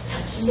hands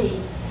touch me.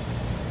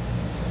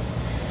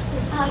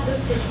 When I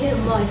looked at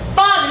him, my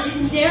father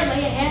didn't dare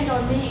lay a hand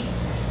on me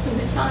from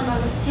the time I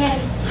was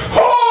 10.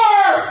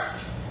 Whore!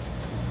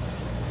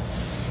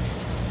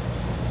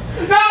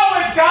 Now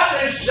we've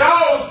got to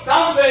show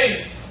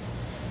something!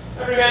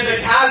 Every man's a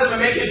chasm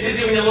and makes you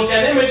dizzy when you look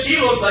at him, but she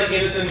looks like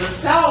innocence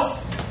herself.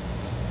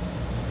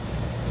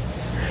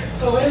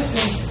 So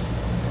innocence,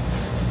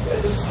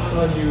 there's a spot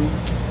on you,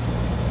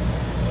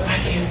 but I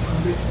can't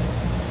prove it.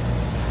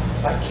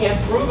 I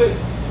can't prove it.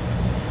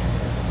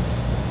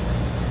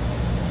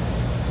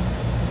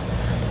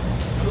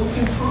 Who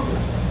can prove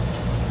it?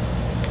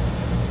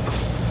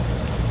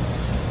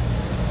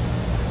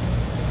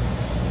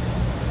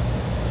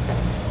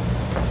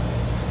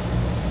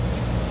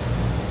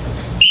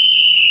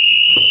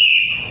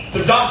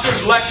 The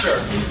doctor's lecture.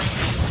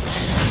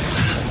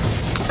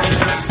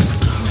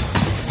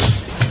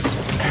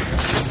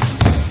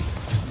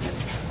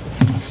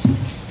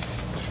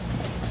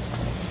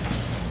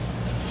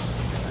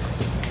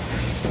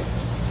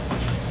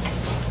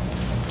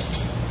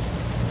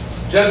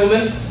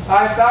 Gentlemen,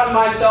 I found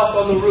myself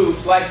on the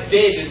roof like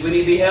David when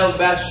he beheld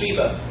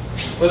Bathsheba,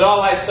 but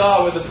all I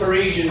saw were the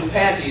Parisian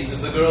panties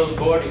of the girls'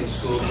 boarding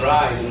school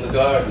drying in the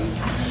garden.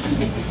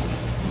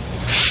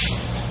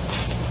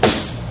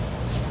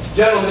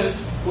 Gentlemen,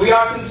 we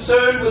are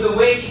concerned with the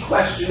weighty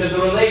question of the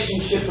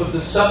relationship of the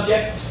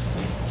subject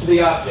to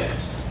the object.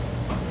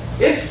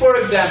 If, for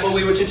example,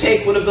 we were to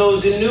take one of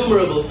those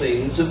innumerable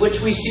things of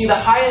which we see the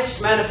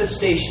highest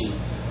manifestation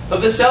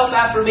of the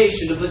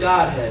self-affirmation of the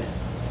Godhead,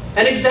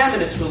 and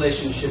examine its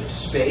relationship to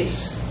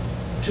space,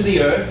 to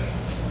the earth,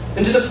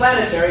 and to the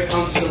planetary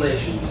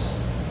constellations.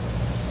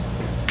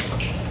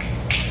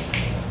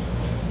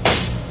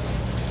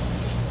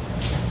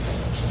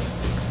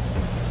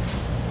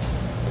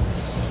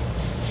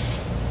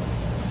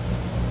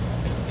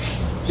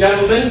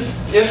 Gentlemen,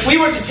 if we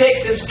were to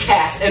take this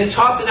cat and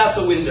toss it out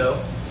the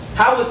window,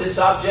 how would this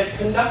object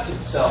conduct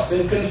itself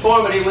in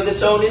conformity with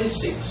its own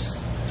instincts,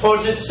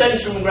 towards its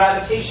central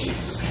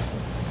gravitations?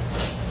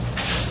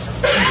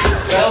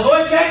 Well,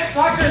 Woyzeck,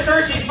 Doctor,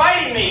 sir, she's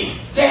biting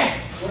me.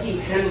 Damn! Why do you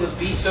handle the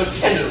beast so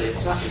tenderly?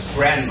 It's not his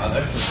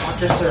grandmother.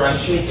 Doctor, sir, I'm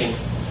shaking.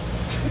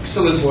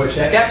 Excellent,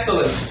 Woyzeck,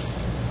 excellent.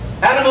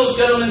 Animals,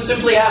 gentlemen,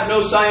 simply have no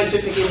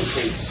scientific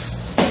instincts.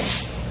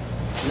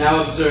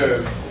 Now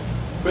observe.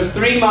 For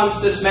 3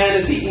 months, this man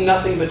has eaten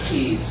nothing but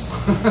peas.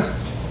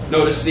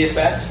 Notice the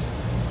effect?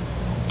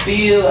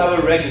 Feel how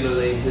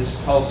irregularly his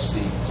pulse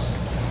beats.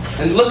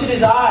 And look at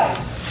his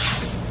eyes.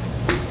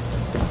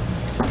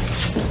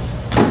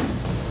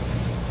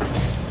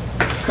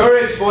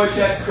 Courage,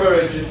 Woyzeck,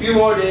 courage. A few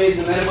more days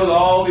and then it will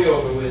all be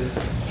over with.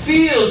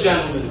 Feel,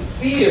 gentlemen,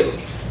 feel.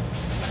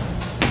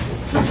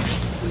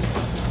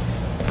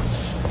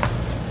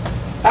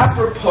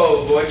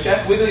 Apropos,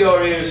 Woyzeck, wiggle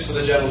your ears for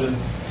the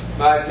gentleman.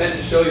 I've meant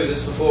to show you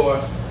this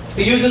before.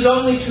 He uses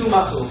only 2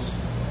 muscles.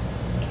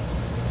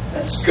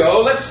 Let's go,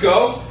 let's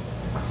go.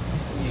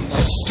 You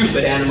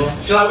stupid animal.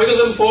 Shall I wiggle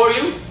them for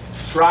you?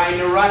 Trying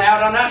to run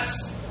out on us?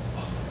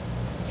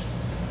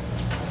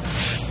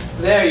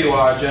 There you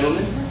are,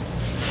 gentlemen.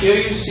 Here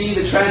you see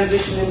the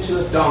transition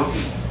into a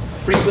donkey,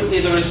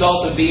 frequently the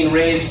result of being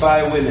raised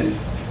by women,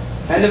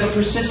 and of a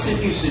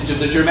persistent usage of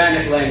the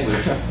Germanic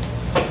language.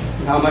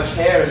 How much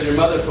hair has your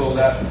mother pulled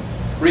out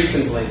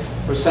recently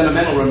for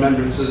sentimental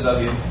remembrances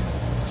of you?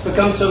 It's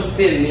become so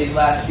thin these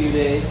last few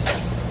days.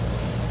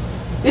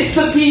 It's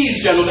the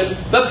peas, gentlemen,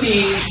 the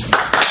peas.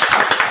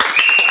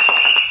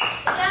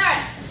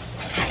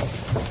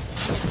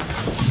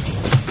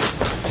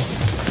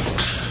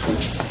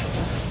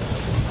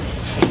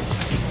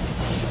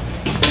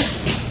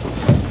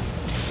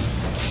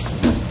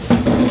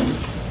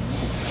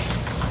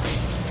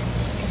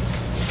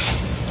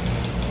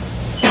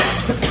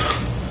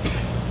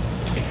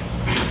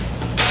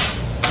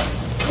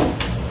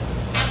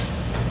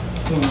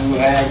 Who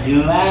had you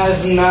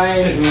last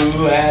night?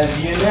 Who has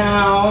you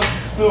now?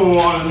 The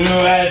one who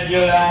had you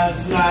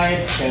last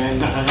night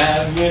cannot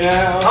have you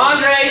now.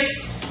 Andres!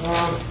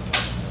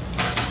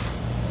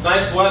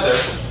 Nice weather.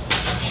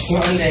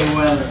 Sunday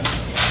weather.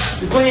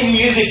 We're playing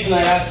music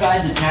tonight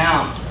outside the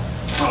town.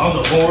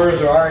 All the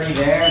whores are already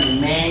there, and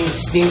the men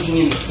stinking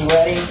and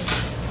sweating.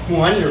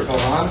 Wonderful,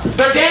 huh?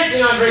 They're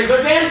dancing, Andres,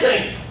 they're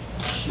dancing!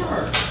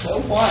 Sure,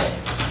 so what?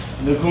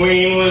 The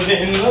queen was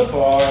in the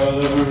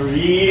parlor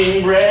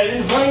eating bread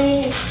and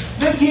honey.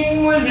 The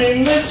king was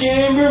in the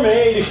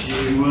chambermaid.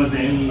 She was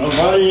in the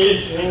honey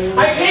chamber.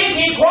 I can't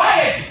keep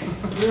quiet!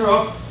 You're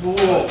a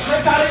fool.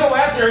 I gotta go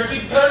after her. It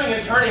keeps turning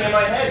and turning in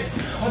my head.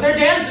 Oh, they're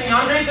dancing,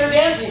 Andres. They're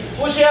dancing.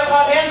 Will she have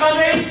hot hands,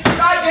 Andres?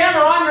 Goddamn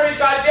her, Andres.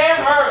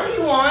 Goddamn her. What do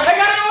you want? I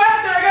gotta go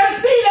after her. I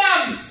gotta see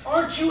them.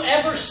 Aren't you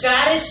ever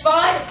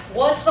satisfied?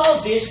 What's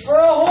all this for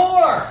a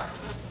whore?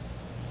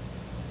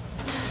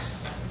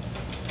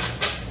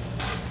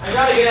 I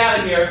gotta get out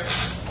of here.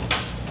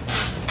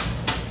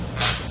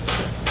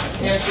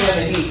 Can't stand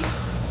the heat.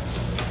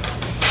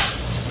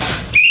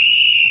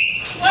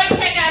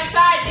 Woyzeck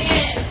outside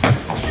again.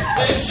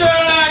 They sure I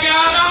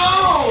got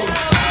on.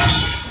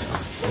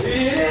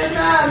 In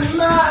my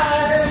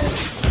mind,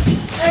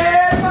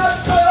 and my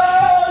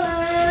soul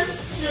is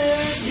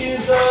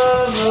shaking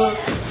of a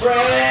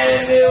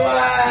brand new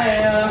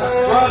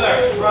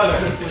wine.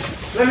 Brother,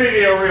 let me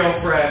be a real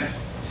friend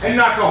and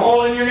knock a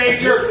hole in your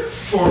nature.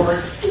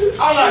 Forward.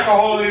 I'll knock a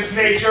hole in his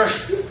nature.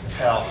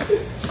 Hell,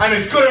 I'm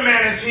as good a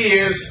man as he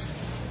is.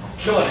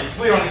 Kill him and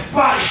clear on his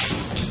body.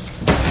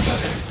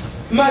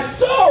 My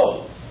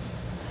soul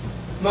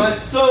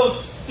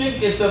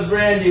stinketh of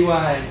brandy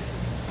wine.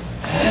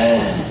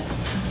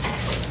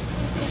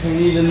 And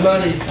even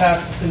money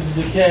passed into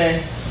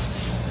decay.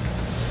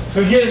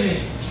 Forgive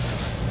me,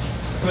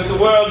 but the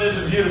world is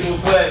a beautiful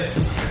place.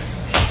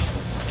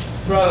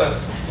 Brother,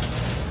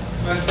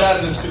 my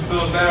sadness could fill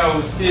a barrel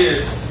with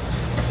tears.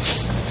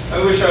 I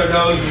wish our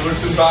noses were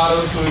two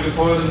bottles so we could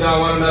pour them down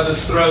one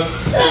another's throats.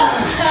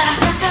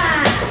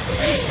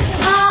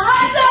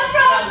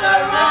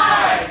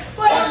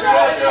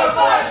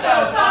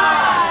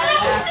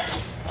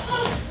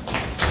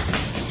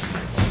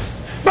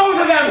 Both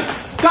of them!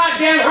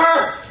 Goddamn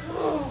her!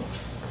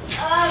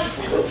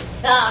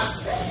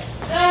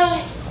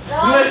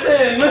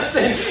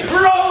 Listen!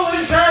 Roll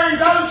and turn!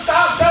 Don't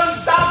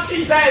stop!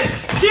 She says!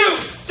 You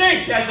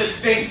stink! Yes, it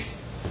stinks!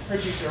 Her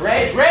cheeks are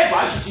red.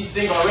 Why should she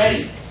stink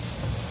already?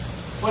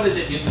 What is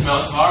it you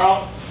smell,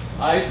 Carl?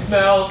 I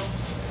smell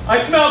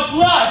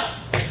blood!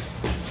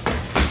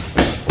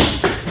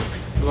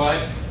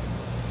 Blood?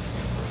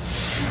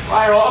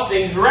 Why are all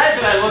things red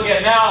that I look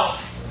at now?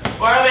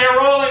 Why are they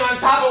rolling on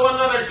top of one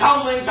another,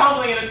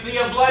 tumbling in a sea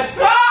of blood?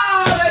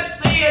 Ah,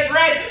 the sea is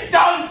red!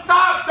 Don't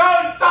stop!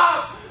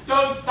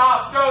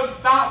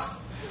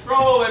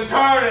 Roll and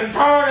turn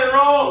and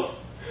roll.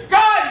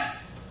 God!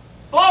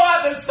 Blow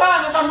out the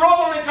sun, let them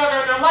roll on each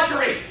other in their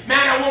lechery.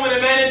 Man and woman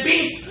and man and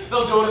beast.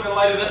 They'll do it in the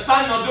light of the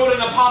sun. They'll do it in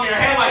the palm of your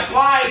hand like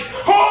flies.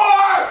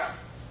 Whore!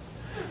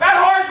 That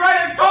whore's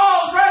red as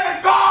gold!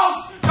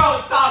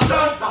 Don't stop!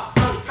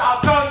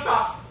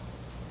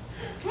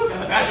 Look at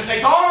the bastard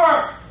takes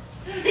over!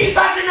 He's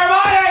touching her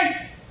body!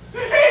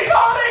 He's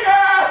holding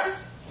her!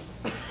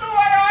 The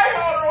way I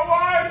hold her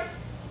once!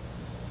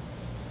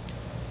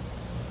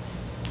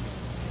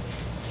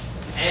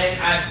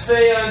 And I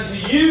say unto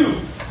you,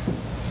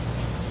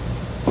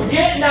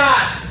 forget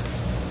not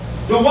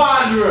the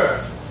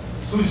wanderer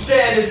who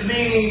standeth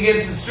leaning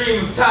against the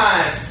stream of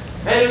time,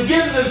 and who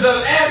gives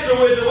himself answer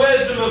with the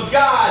wisdom of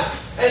God,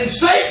 and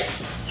say,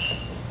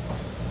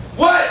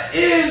 what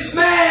is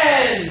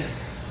man?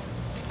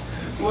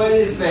 What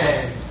is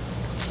man?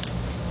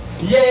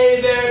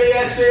 Yea, verily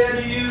I say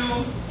unto you,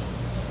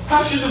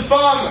 how should the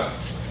farmer,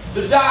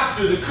 the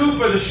doctor, the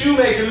cooper, the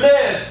shoemaker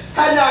live,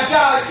 had not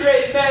God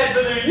created man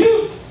for their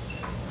use?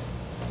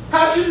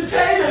 How should the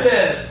tailor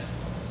live,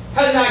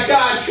 had not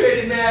God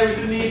created man with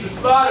the need to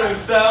slaughter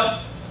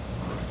himself?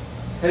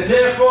 And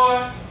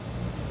therefore,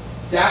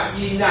 doubt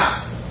ye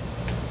not,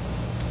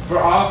 for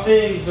all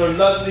things are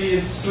lovely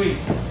and sweet.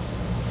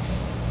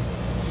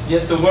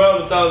 Yet the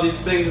world with all these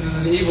things is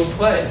an evil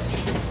place.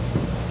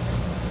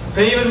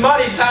 And even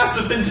money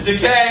passeth into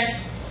decay.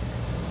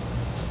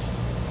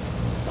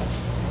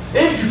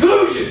 In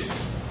conclusion,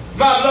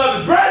 my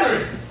beloved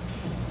brethren,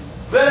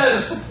 let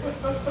us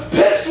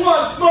piss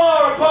once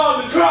more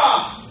upon the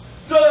cross,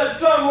 so that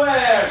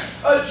somewhere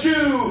a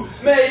Jew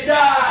may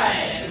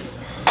die.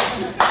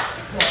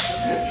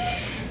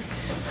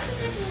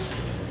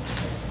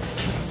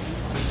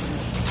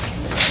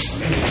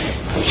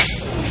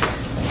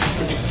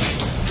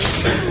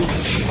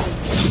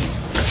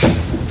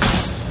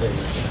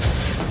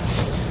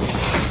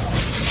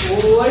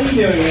 What are you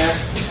doing here?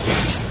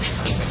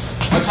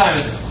 What time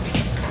is it?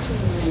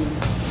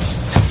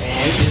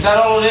 And is that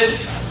all it is? I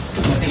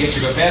think it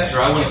should go faster.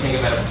 I want to think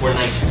about it before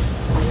night.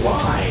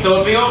 Why? So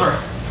it'll be over.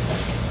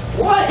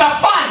 What? The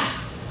fun!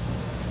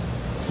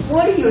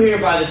 What are you here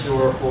by the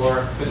door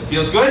for? Because it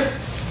feels good?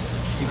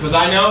 Because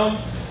I know?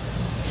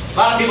 A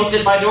lot of people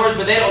sit by doors,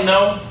 but they don't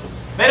know.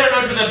 They don't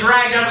know until they're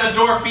dragged out of the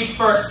door feet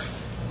first.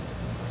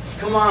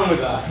 Come on with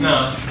us.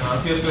 No,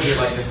 it feels good here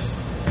like this.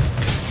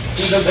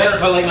 Even better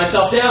if I lay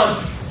myself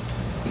down.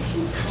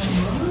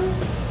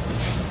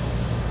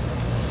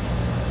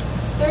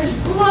 There's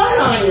blood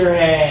on your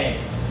head.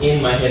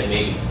 In my head,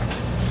 maybe.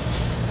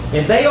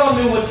 If they all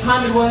knew what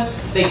time it was,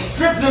 they'd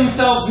strip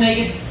themselves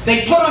naked,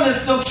 they'd put on their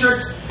silk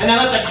shirts, and then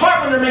let the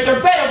carpenter make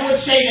their bed of wood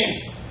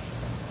shavings.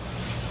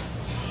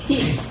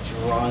 He's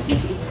drunk.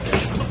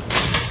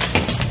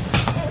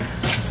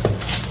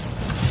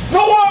 The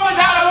war was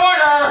out of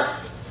order!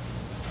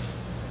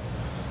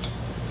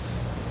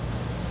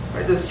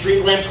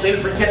 street lamp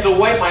cleared for kettle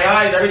white, my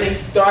eyes,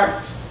 everything's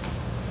dark.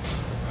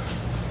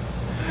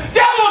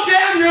 Devil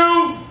damn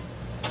you!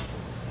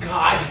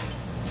 God.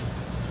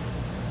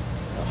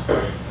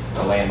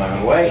 I'll lay in my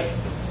own way.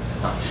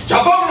 I'll just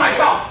jump over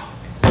myself!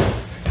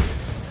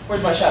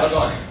 Where's my shadow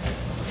gone?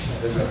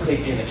 There's no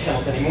safety in the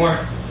kennels anymore.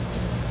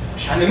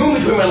 Shine the moon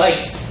between my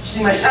legs.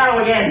 See my shadow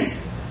again.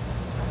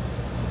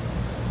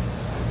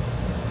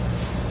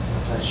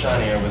 What's that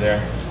shining over there?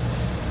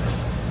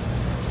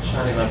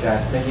 Shining like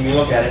that. It's making me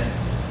look at it.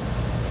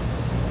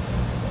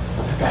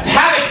 I've got to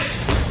have it!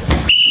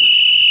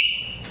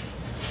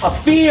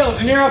 A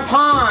field near a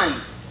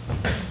pond.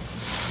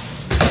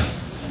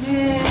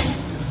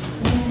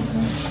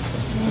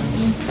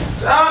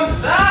 Stop!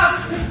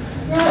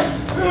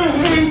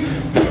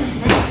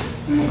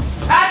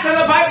 That's in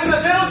the pipes in the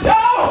fiddle.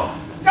 Don't!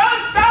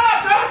 Don't stop!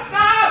 Don't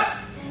stop!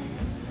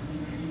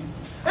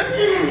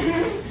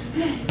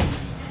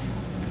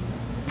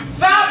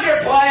 Stop your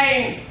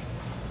playing!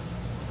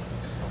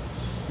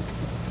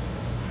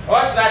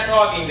 What's that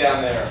talking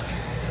down there?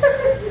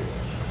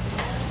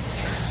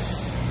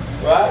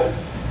 What?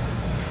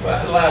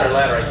 What? Louder,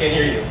 louder. I can't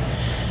hear you.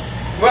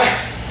 What?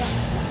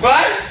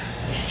 What?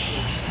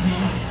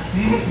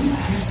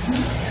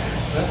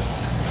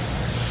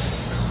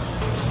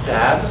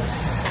 Stab?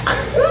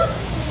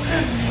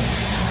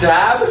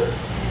 Stab?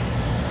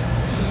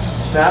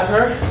 Stab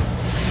her?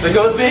 The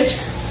ghost bitch?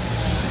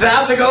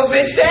 Stab the ghost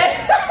bitch dead?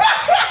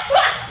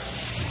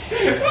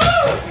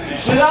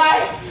 Should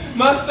I?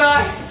 Must I?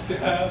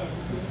 Stab.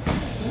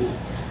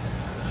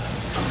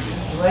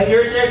 Do I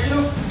hear it there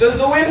too? Does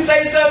the wind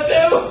say so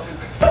too?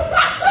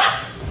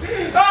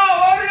 Oh,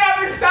 won't it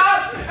ever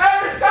stop?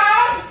 Ever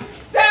stop?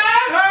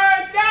 Stab her!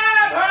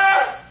 Stab her!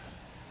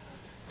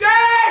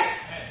 Dead!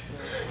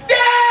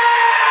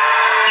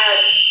 Dead!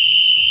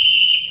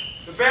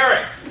 The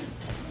barracks.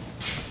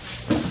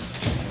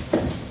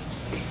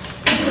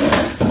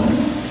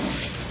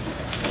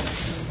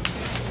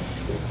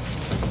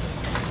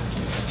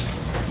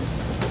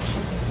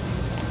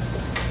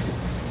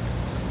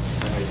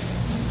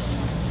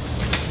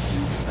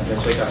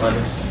 Andres, wake up,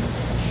 Andres.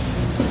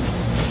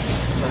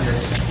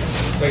 Andres,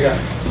 wake up.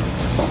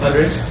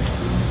 Andres.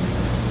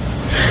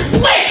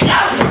 Wake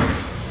up!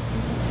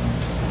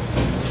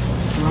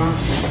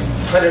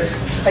 Andres,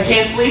 I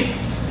can't sleep.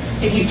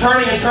 They keep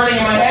turning and turning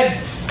in my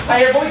head. I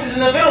hear voices in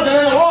the fields and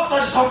then the walls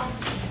start to talk.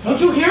 Don't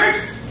you hear it?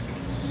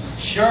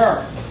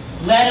 Sure.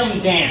 Let them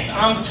dance.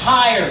 I'm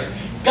tired.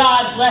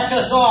 God bless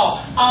us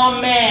all.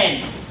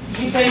 Amen. You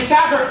keep saying,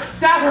 stab her,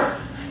 stab her.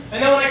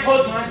 And then when I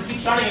close my eyes, it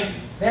keeps shining.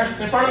 And there,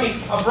 in front of me,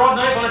 a broad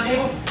knife on a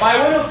table, by a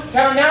window,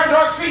 down a narrow,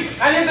 dark street,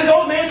 and there's this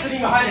old man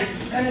sitting behind it.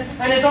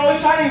 And it's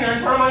always shining there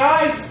in front of my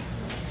eyes.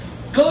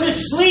 Go to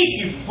sleep,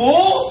 you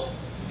fool!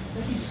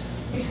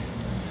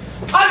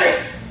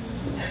 Andres!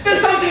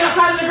 There's something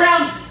outside of the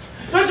ground!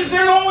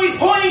 They're always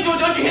pointing to it!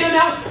 Don't you hear them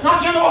now?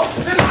 Knocking on the wall!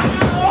 They're knocking on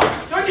the wall!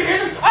 Don't you hear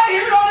them? I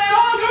hear it all day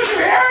long! Don't you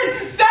hear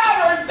it? Stab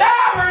her!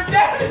 Stab her!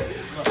 Stab her!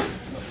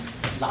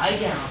 Lie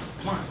down.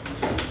 Come on.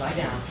 Lie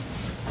down.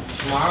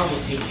 Tomorrow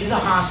we'll take you to the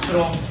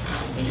hospital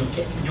and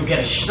you'll get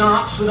a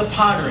schnapps with a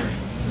powder in it.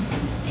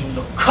 And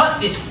you'll cut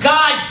this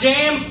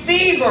goddamn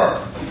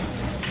fever!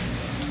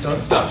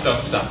 Don't stop,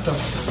 don't stop, don't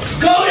stop.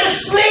 Go to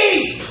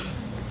sleep!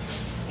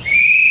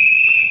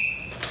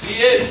 He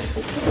is.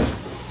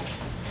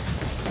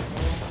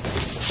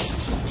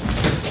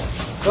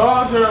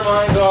 Daughter,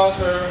 my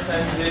daughter,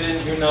 and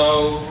didn't you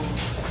know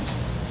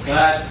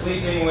that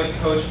sleeping with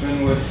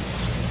Hutchman would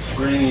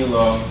bring you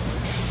low?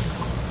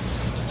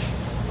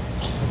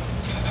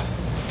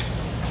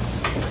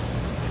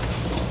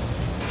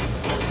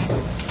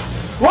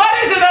 What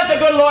is it that the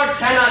good Lord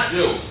cannot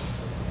do?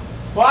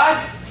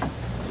 What?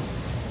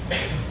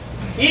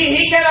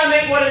 He cannot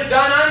make what is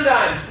done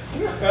undone.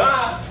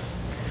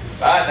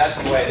 But that's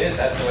the way it is,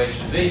 that's the way it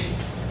should be.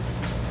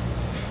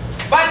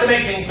 But to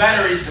make things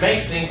better is to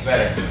make things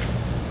better.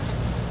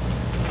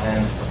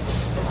 And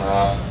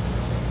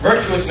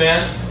virtuous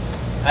man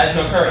has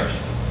no courage.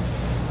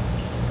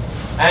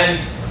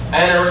 And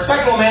a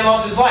respectable man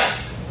loves his life.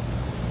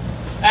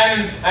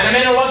 And a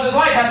man who loves his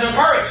life has no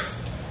courage.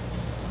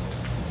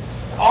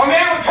 A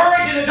man with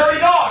courage is a dirty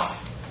dog.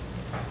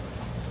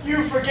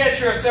 You forget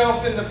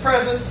yourself in the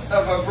presence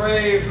of a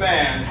brave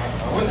man.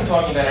 I wasn't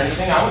talking about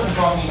anything. I wasn't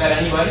talking about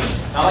anybody.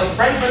 Not like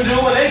Frenchmen do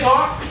when they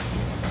talk.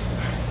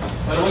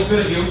 But it was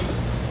good of you.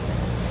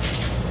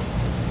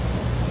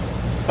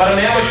 But a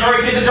man with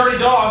courage is a dirty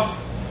dog.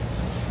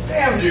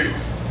 Damn you.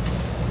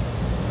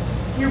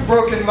 You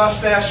broken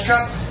mustache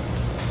cup.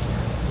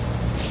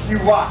 You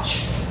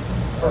watch.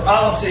 Or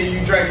I'll see you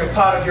drink a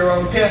pot of your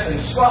own piss and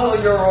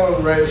swallow your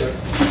own razor.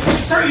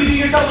 Sir, you do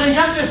yourself an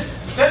injustice.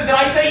 Did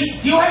I say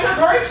you have no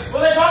courage?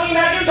 Was I talking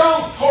about you?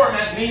 Don't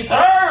torment me,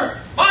 sir.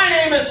 My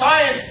name is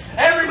Science.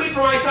 Every week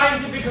for my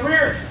scientific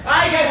career,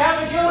 I get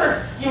half a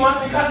guilder. You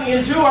mustn't cut me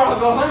in two or I'll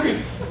go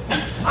hungry.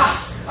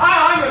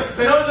 I'm a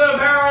Spinoza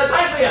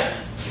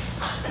Paracyclia.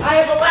 I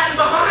have a Latin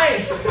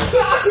behind.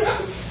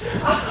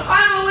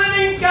 I'm a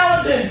living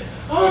skeleton.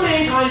 Oh,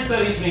 mankind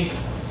studies me.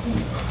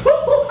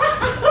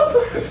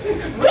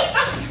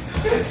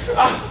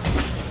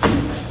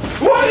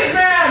 What is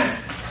man?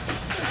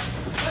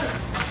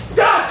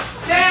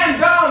 Dust,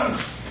 sand, dung.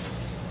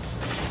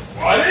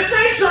 What is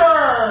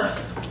nature?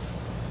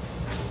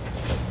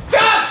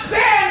 Dust,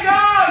 sand,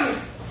 dung.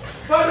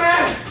 But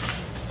man,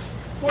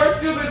 poor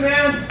stupid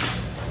man,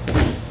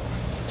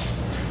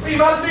 we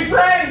must be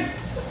friends.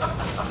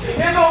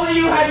 If only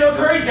you had no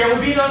courage, there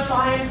would be no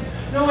science,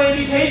 no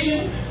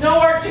amputation, no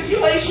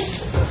articulation.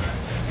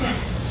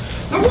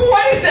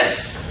 What is this?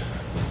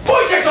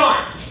 Woyzeck's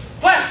arm!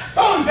 Flesh,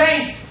 bone,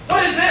 veins.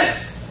 What is this?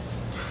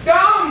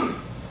 Dung!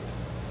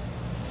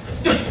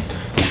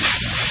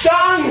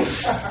 Dung!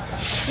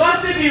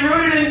 Must it be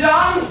rooted in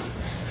dung?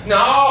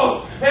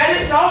 No! Man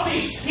is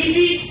selfish. He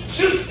beats,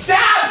 shoots,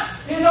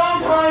 stabs his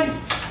own kind.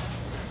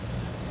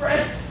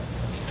 Friend.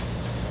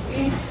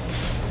 We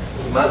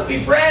must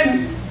be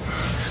friends.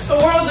 The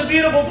world's a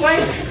beautiful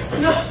place.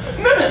 No,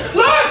 look!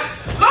 Look!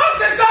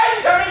 The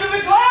sun turning to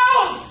the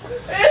clouds!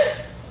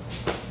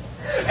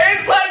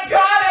 It's like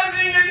God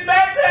emptying his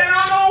bedpan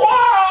on the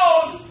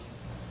world!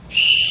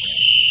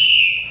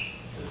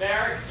 The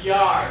barracks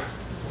yard.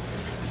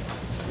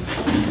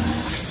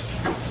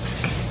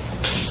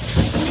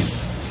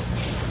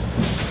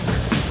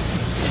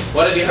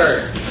 What have you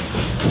heard?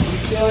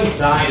 He's still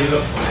inside of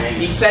a plane.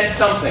 He said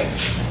something.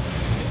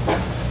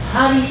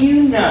 How do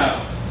you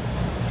know?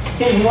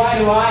 And why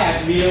do I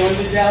have to be the one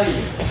to tell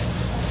you?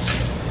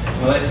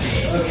 Well, let's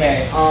see.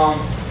 Okay,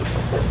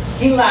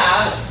 he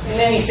laughed, and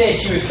then he said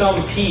she was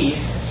some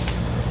piece.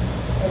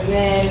 And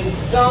then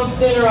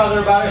something or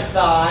other about her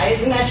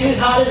thighs, and that she was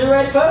hot as a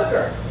red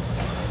poker.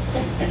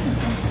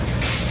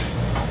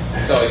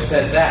 So he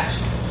said that.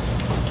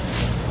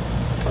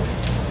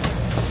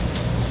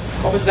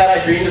 What was that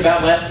I dreamed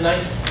about last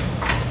night?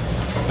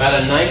 About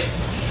a night?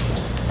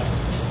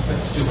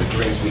 What stupid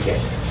dreams we get.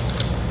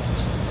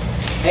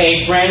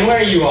 Hey, friend, where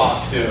are you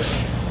off to?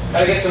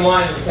 Gotta get some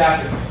wine for the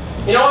captain.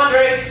 You know,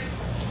 Andres,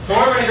 there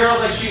weren't many girls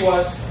like she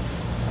was.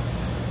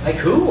 Like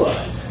who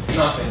was?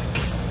 Nothing.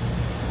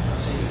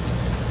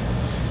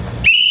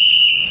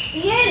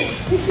 The end.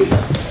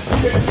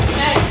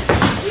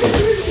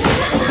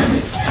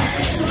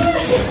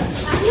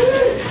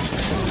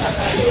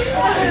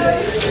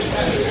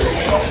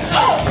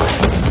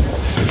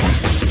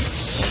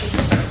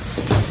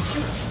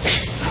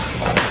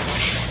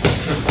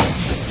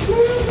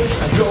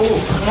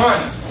 Oh, come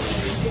on.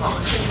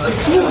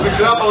 Pick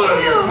it up a little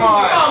here. Come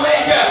on. Come on,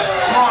 make it!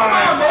 Come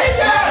on, make it!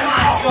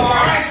 Come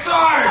on,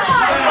 Sarge!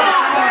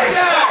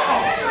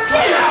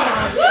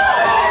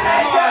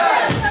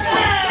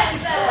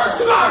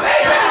 Come on,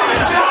 make it!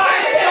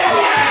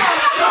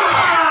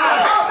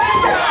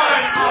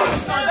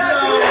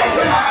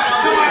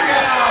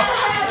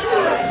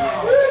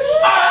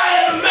 I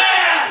am a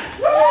man!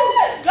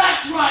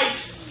 That's right!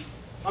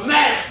 A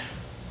man!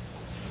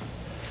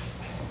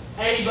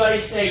 Anybody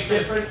say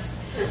different?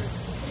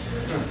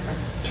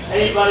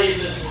 Anybody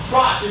who's as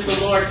cross as the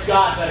Lord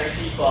God better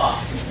keep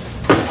off.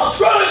 I'll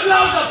throw his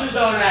nose up his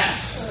own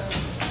ass.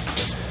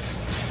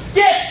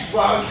 Get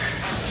drunk.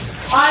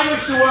 I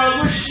wish the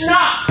world was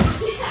schnock.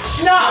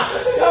 Schnock.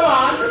 Come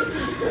on.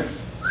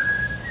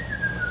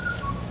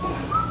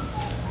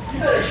 You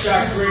better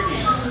start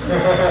drinking.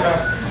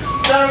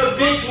 Son of a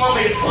bitch, want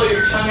me to pull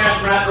your tongue out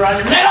and wrap around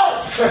your middle?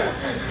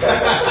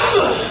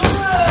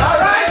 All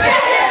right,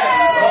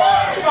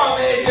 man! Come on,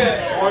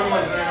 man. One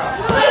more thing.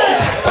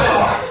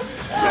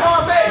 Come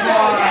on, baby!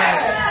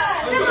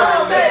 Come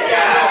on, baby!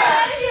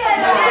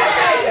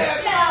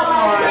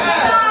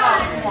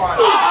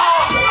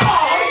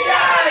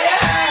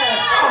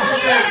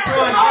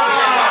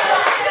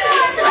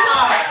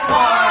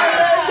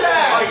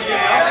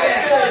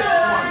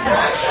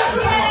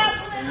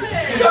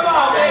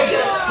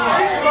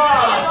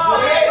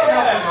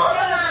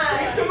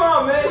 Come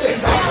on, baby!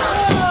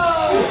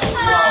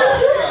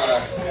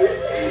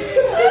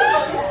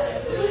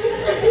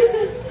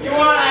 You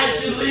want I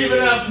should leave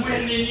enough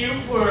wind in you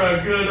for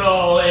a good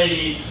old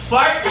 80s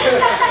fart?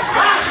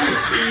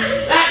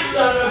 That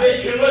son of a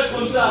bitch can whistle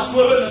himself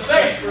blue in the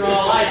face for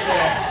all I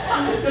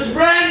care. Because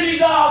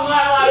brandy's all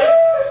my life.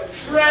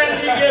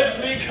 Brandy gives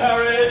me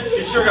courage.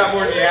 You sure got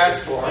more than you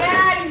asked for.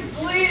 Dad, he's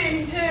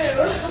bleeding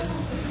too.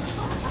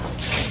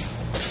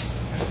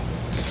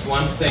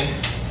 One thing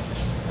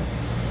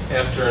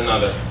after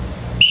another.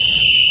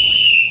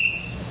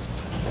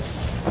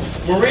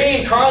 Marie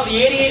and Carl the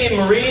idiot in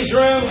Marie's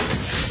room,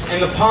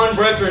 and the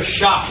pawnbroker's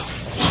shop.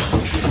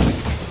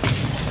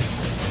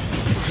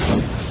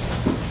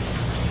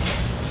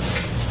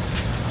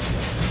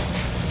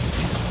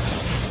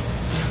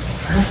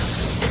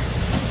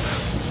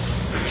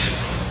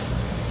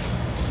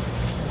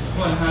 This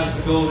one has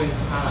the golden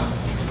crown.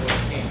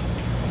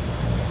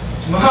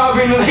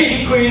 Marvin,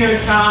 Lady Queen, her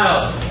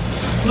child.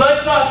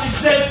 Blood sausage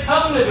says,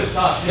 come live with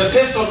sausage. The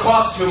pistol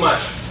costs too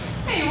much.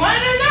 Hey, you want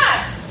it or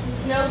not?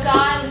 There's no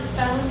God is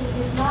found in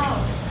his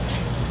mouth.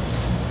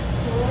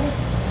 Lord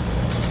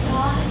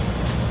God.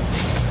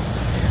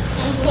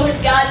 Oh, Lord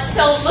God,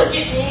 don't look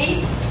at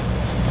me.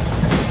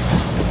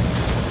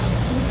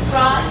 The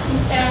scribes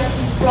and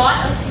Pharisees brought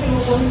unto him a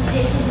woman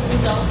taken in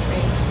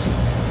adultery.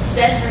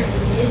 said her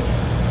he is.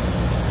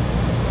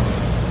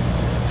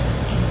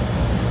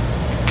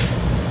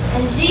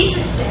 And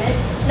Jesus said,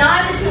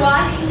 neither do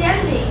I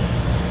condemn thee.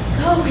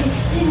 Go and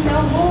sin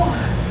no more.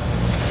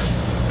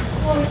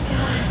 Lord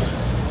God.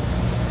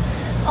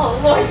 Oh,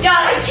 Lord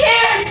God, I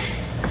can't.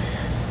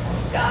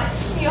 Oh, God,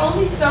 give me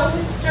only so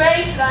much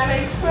strength that I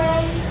may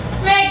pray.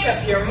 Make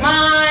up your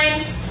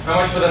mind. How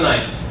much for the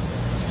knife?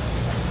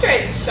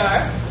 Straight and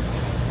sharp.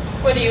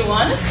 What do you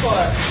want it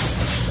for?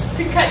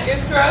 To cut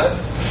your throat?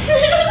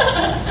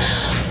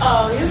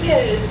 Oh, you get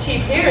it as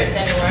cheap here as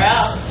anywhere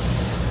else.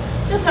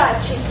 You'll die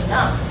cheap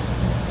enough,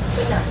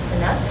 but not for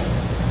nothing.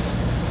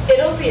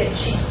 It'll be a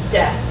cheap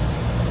death.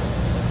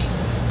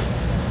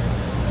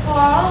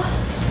 Paul,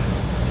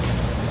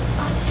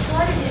 I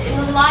started it in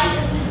the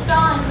light of the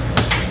sun.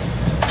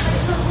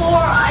 What the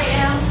whore I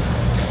am.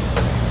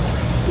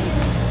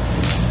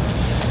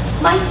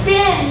 My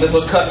sin. This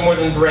will cut more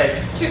than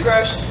bread. 2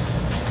 grosch.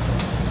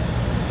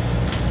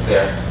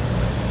 There.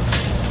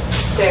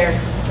 There,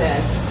 he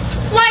says.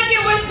 Like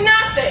it was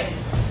nothing.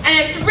 And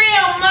it's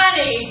real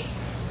money,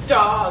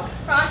 dog.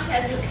 Franz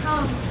hasn't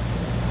come.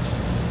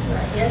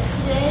 Not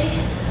yesterday.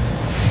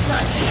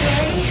 Not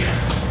today.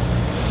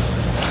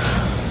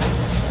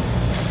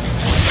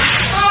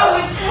 Oh,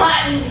 it's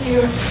hot in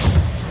here.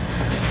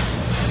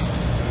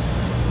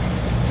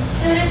 He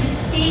stood at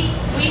his feet,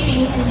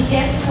 weeping, and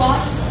began to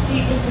wash his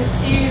feet with her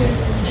tears,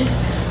 and just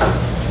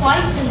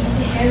wiped them with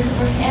the hairs of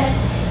her head,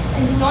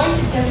 and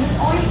anointed them with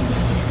ointment.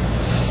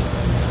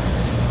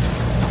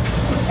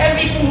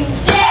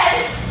 Everything's dead!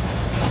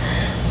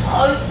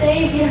 Oh,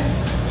 Savior.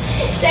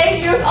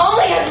 Savior, if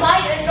only I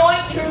might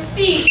anoint your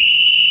feet.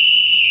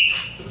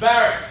 The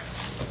barracks.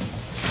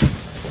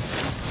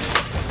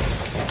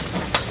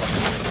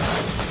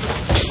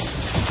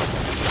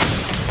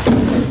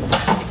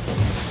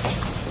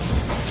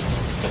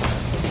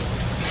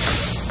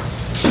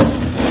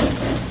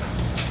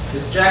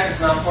 This jacket's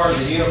not part of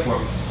the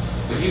uniform,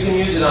 but you can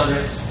use it under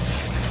it.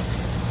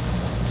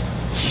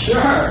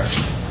 Sure.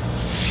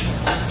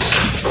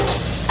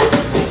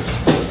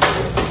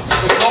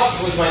 The cloth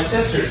was my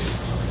sister's.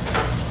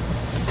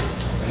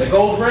 And the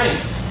gold ring.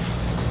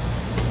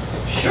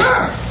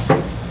 Sure.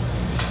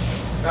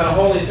 Got a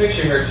holy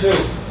picture here, too.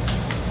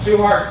 2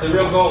 hearts, the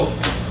real gold.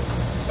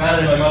 Found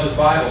in my mother's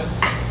Bible.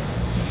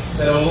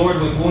 Said, O Lord,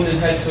 with wounded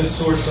head so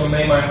sore, so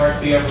may my heart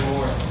be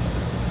evermore.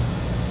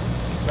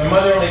 My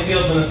mother only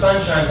feels when the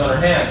sun shines on her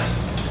hand.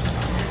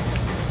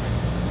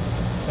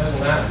 Doesn't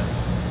matter.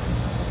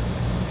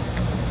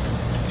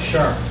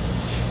 Sure.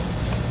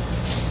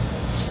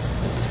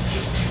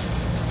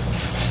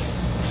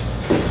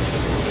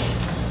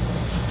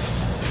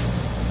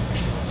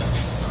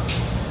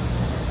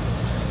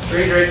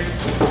 Friedrich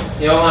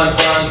Johann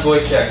Franz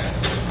Woyzeck.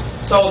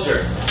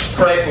 Soldier.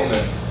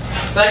 Rifleman.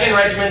 2nd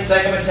Regiment,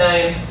 2nd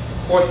Battalion,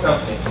 4th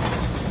Company.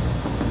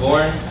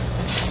 Born,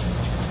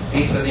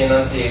 Feast of the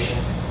Annunciation,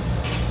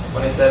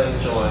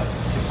 27th July.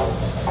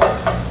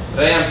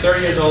 Today I'm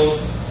 30 years old,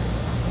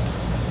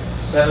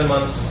 7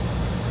 months,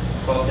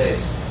 12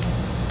 days.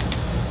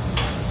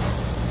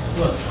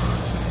 Look,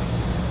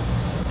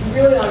 Franz, you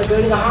really ought to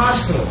go to the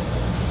hospital.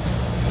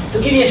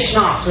 They'll give you a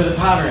schnapps with a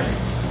powder in it.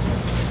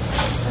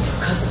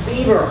 They'll cut the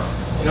fever.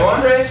 You know,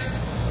 Andres,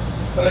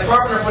 when the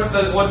carpenter put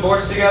those wood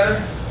boards together,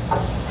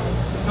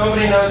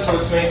 nobody knows who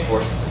it's made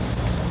for.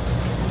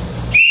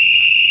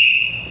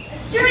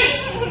 Street!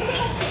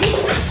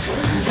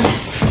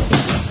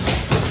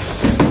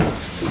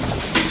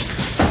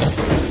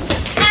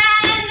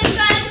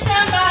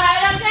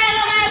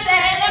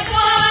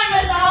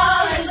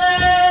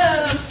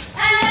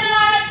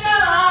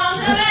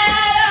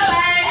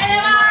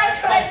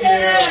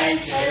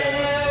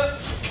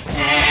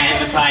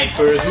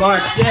 Pipers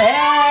marched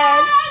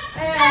ahead,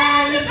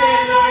 and the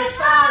fiddlers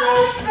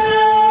followed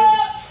through,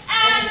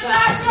 and the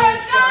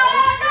blackbirds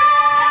got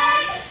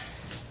right.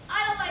 I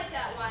don't like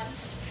that one.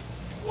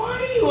 Why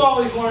do you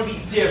always want to be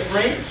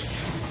different?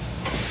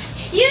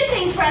 You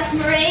sing for us,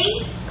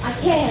 Marie. I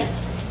can't.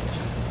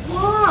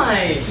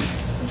 Why?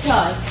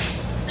 Because.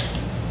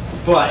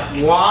 But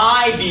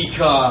why?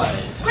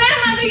 Because.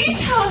 Grandmother, you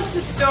tell us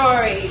a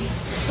story.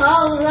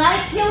 All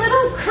right, you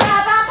little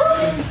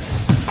crabapple.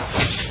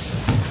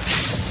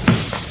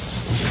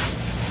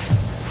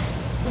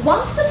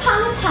 Once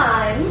upon a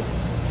time,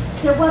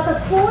 there was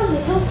a poor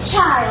little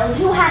child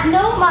who had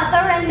no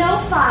mother and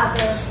no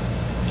father.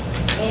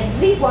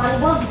 Everyone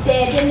was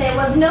dead, and there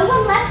was no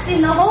one left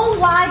in the whole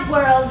wide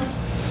world.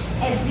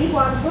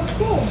 Everyone was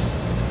dead.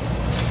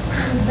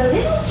 And the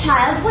little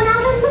child went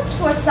out and looked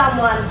for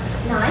someone,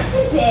 night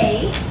and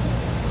day.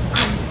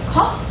 And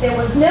because there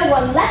was no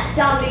one left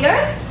on the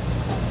earth,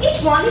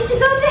 it wanted to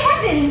go to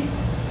heaven.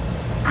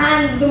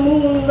 And the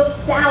moon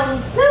looked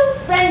down so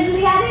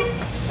friendly at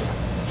it.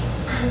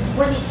 And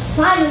when it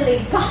finally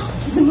got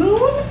to the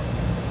moon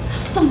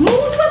was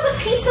a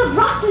piece of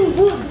rotten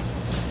wood.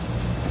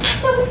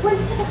 So it went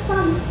to the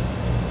sun.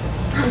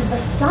 And the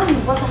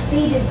sun was a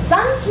faded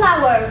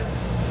sunflower.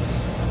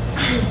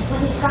 And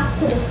when it got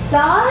to the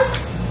stars,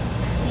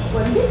 there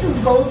were little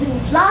golden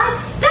flies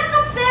stuck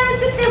up there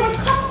as if they were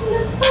cotton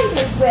in a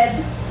spider's web.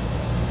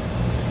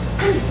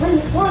 And when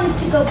it wanted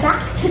to go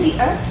back to the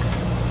earth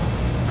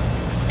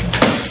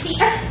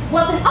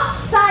was an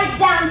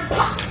upside-down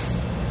pot.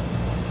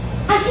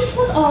 And it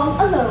was all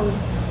alone.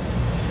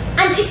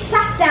 And it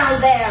sat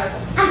down there,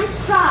 and it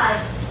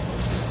cried.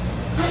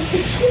 And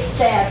it sits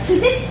there to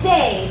this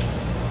day,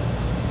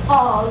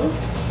 all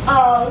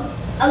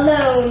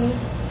alone.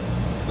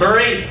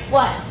 Marie!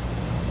 What?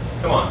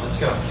 Come on, let's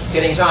go. It's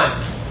getting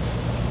time.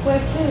 Where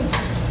to?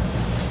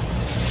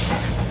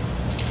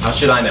 How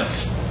should I know?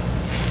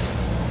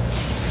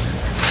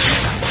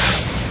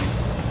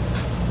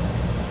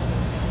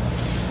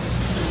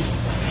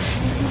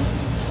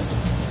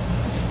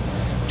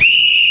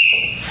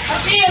 A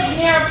field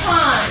near a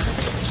pond.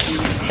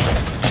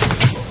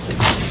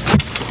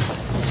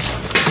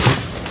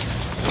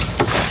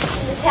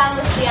 The town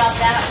must be out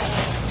that way.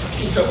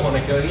 You don't want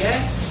to go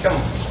yet? Come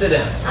on, sit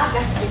down. I've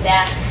got to be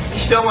back.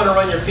 You don't want to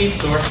run your feet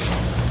sore.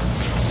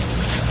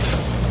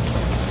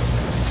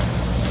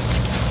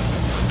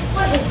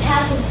 What has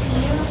happened to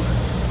you?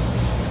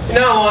 You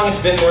know how long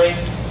it's been, Marie?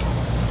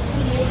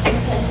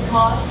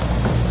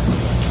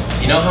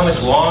 You know how much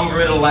longer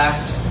it'll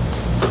last?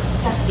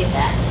 Got to get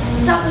back.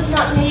 Supper's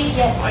not made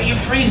yet. Why are you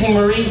freezing,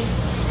 Marie?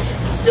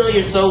 Still,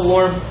 you're so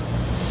warm.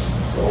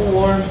 So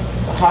warm.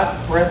 A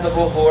hot breath of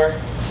a whore.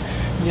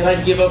 And yet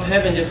I'd give up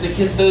heaven just to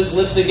kiss those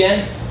lips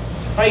again.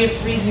 Why are you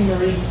freezing,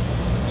 Marie?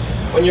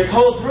 When you're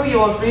cold through, you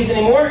won't freeze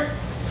anymore.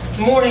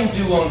 Morning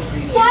dew won't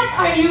freeze you. What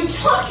are you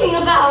talking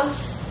about?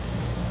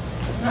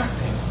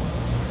 Nothing.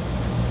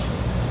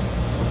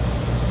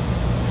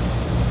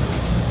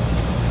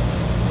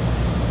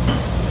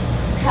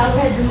 How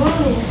red the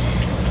moon is.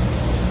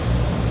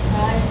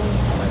 Rising.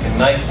 Like a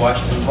knife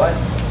washed in blood.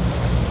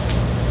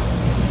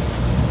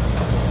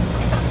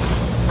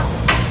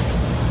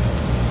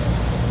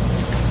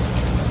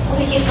 What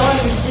are you going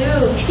to do?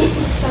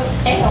 So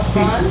pale,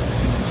 Ron.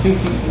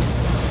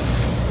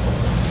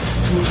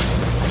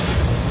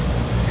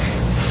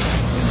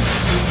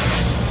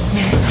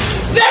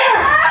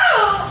 There!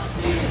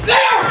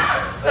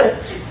 There!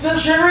 Still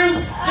shivering?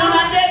 Still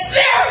not dead?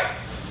 There!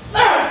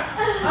 There!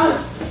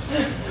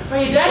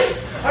 Are you dead?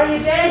 Are you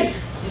dead?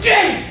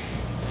 Dead!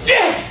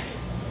 Dead!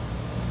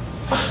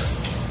 What?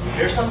 You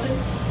hear something?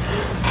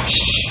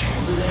 Shh!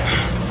 Over there.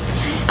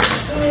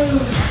 Ooh,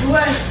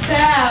 what a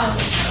sound.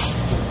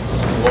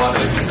 The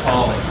water is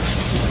calling.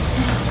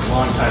 It's a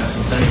long time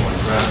since anyone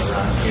drowned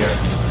around here. I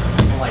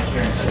don't like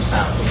hearing such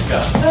sounds. Let's go.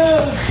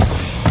 Oh,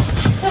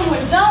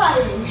 someone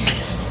dying.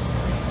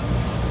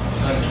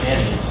 It's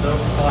uncanny. It's so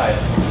quiet.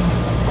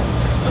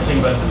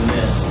 Nothing but the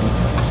mist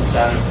and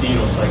sound of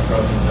beetles like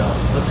broken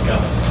bells. Let's go.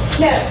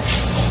 No,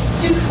 it's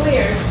too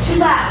clear. It's too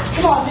loud.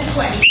 Come on, this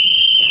way.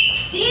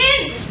 The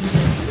end!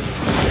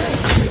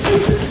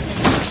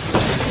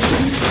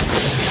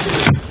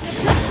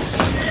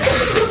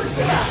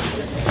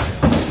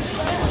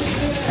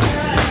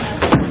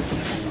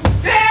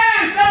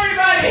 Dance,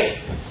 everybody!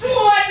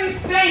 Sweat and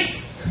snake!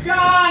 Go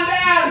on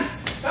down!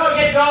 Don't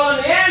get dull in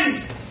the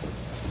end!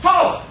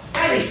 Oh,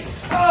 Kathy!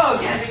 Oh,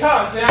 Kathy,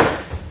 come on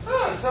down.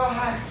 Oh, it's so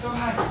high, so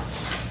high.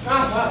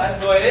 Oh, well, that's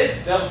the way it is.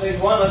 Devil takes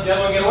one, let the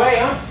other one get away,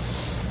 huh?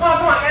 Oh,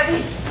 come on,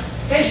 Kathy.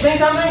 Can't you think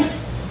something?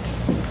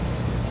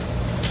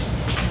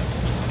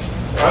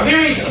 I'll be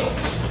reasonable.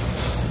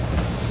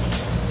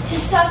 To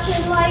such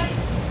and like,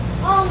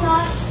 I'll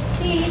not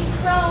be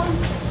prone.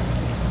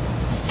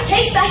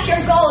 Take back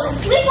your gold and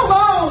sleep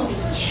alone.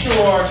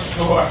 Sure,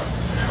 sure.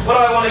 What do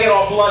I want to get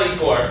all bloody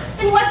for?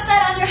 And what's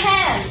that on your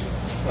hand?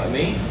 What,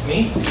 me?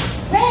 Me?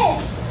 Red.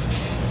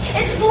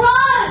 It's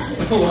blood.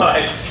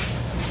 Blood.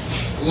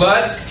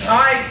 Blood?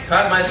 I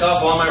cut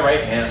myself on my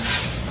right hand.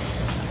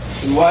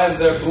 And why is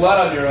there blood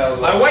on your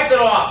elbow? I wiped it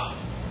off.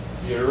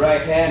 Your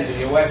right hand, and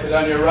you wiped it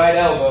on your right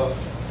elbow.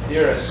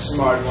 You're a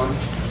smart one.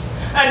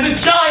 And the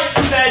giant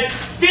said,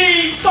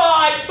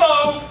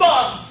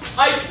 D-5-bum-bum.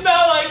 I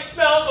smell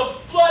the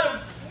blood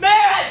of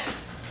man.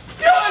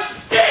 You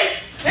stink.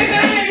 Is it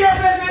any of your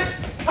business?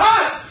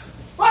 Huh?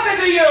 What's it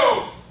to you?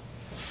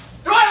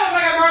 Do I look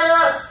like a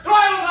murderer? Do I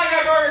look like I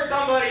murdered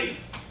somebody?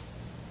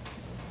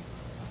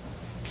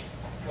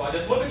 Well,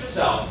 just look at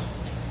yourselves.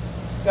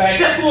 Okay,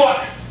 just look.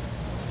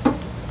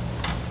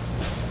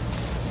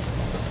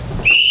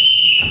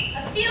 A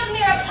field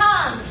near a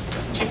pond.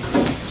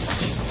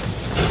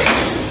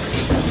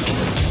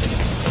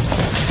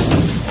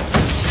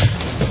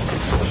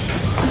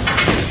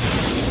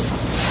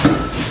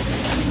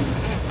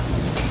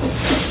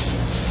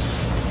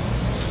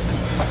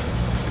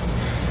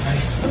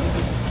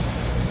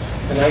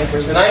 The knife,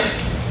 where's the knife?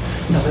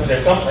 I live there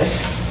someplace.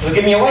 It'll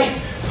give me away.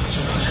 What's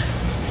this noise?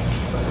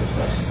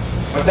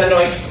 What's that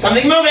noise?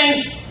 Something moving!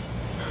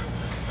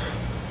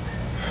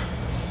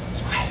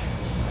 It's quiet.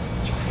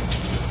 It's quiet.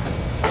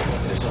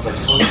 There's someplace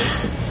close.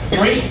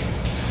 Marie!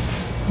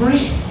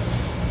 Marie!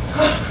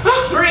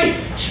 Marie!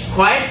 Shh,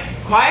 quiet!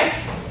 Quiet!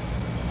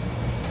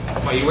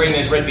 Why are you wearing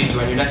those red beads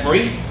around your neck,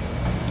 Marie?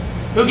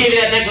 Who gave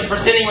you that necklace for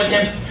sitting with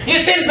him?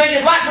 You sins made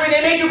you black, Marie!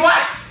 They made you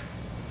black!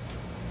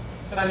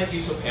 Did I make you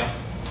so pale?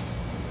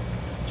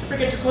 Did you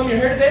forget to comb your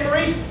hair today,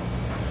 Marie?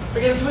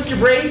 Forget to twist your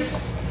braids?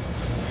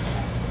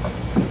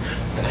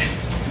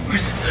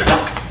 Where's the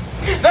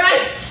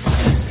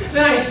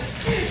knife?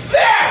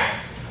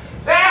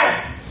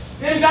 There!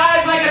 Then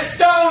dives like a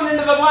stone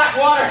into the black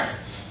water.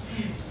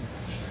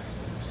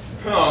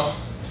 Oh,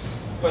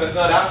 but it's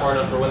not out far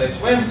enough for when they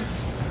swim.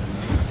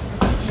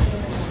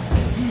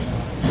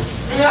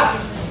 There!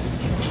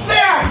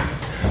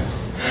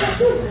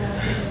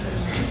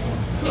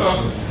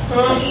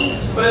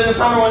 But in the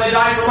summer when they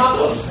dive for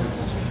mussels.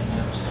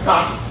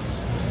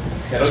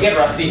 It'll get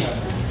rusty.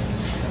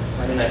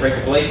 Why didn't I break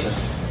the blade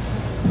first?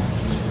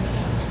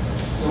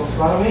 So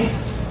follow me.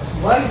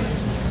 What?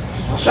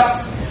 I'll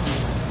shut.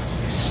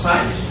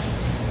 Spot.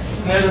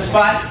 There's a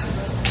spot.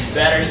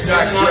 Better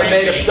start not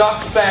made of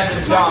duck fat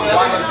and dung.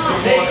 Why don't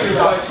you make your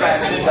duck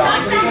fat and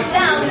dung?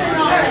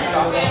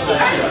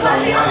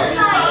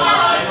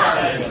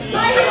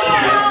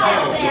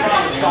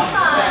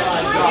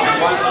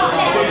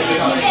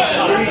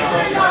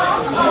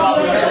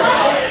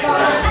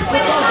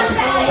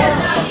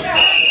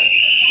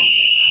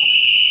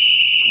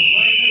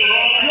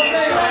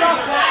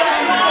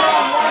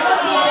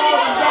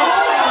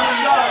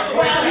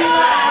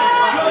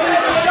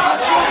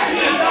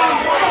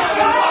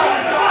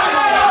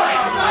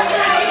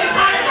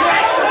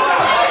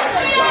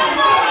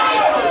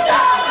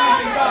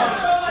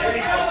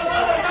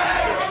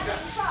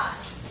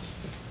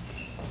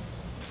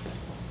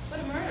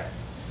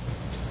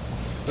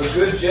 A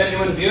good,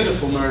 genuine,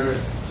 beautiful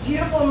murder.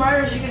 Beautiful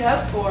murders you could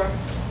hope for.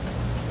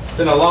 It's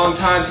been a long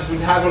time since we've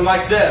had one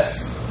like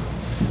this.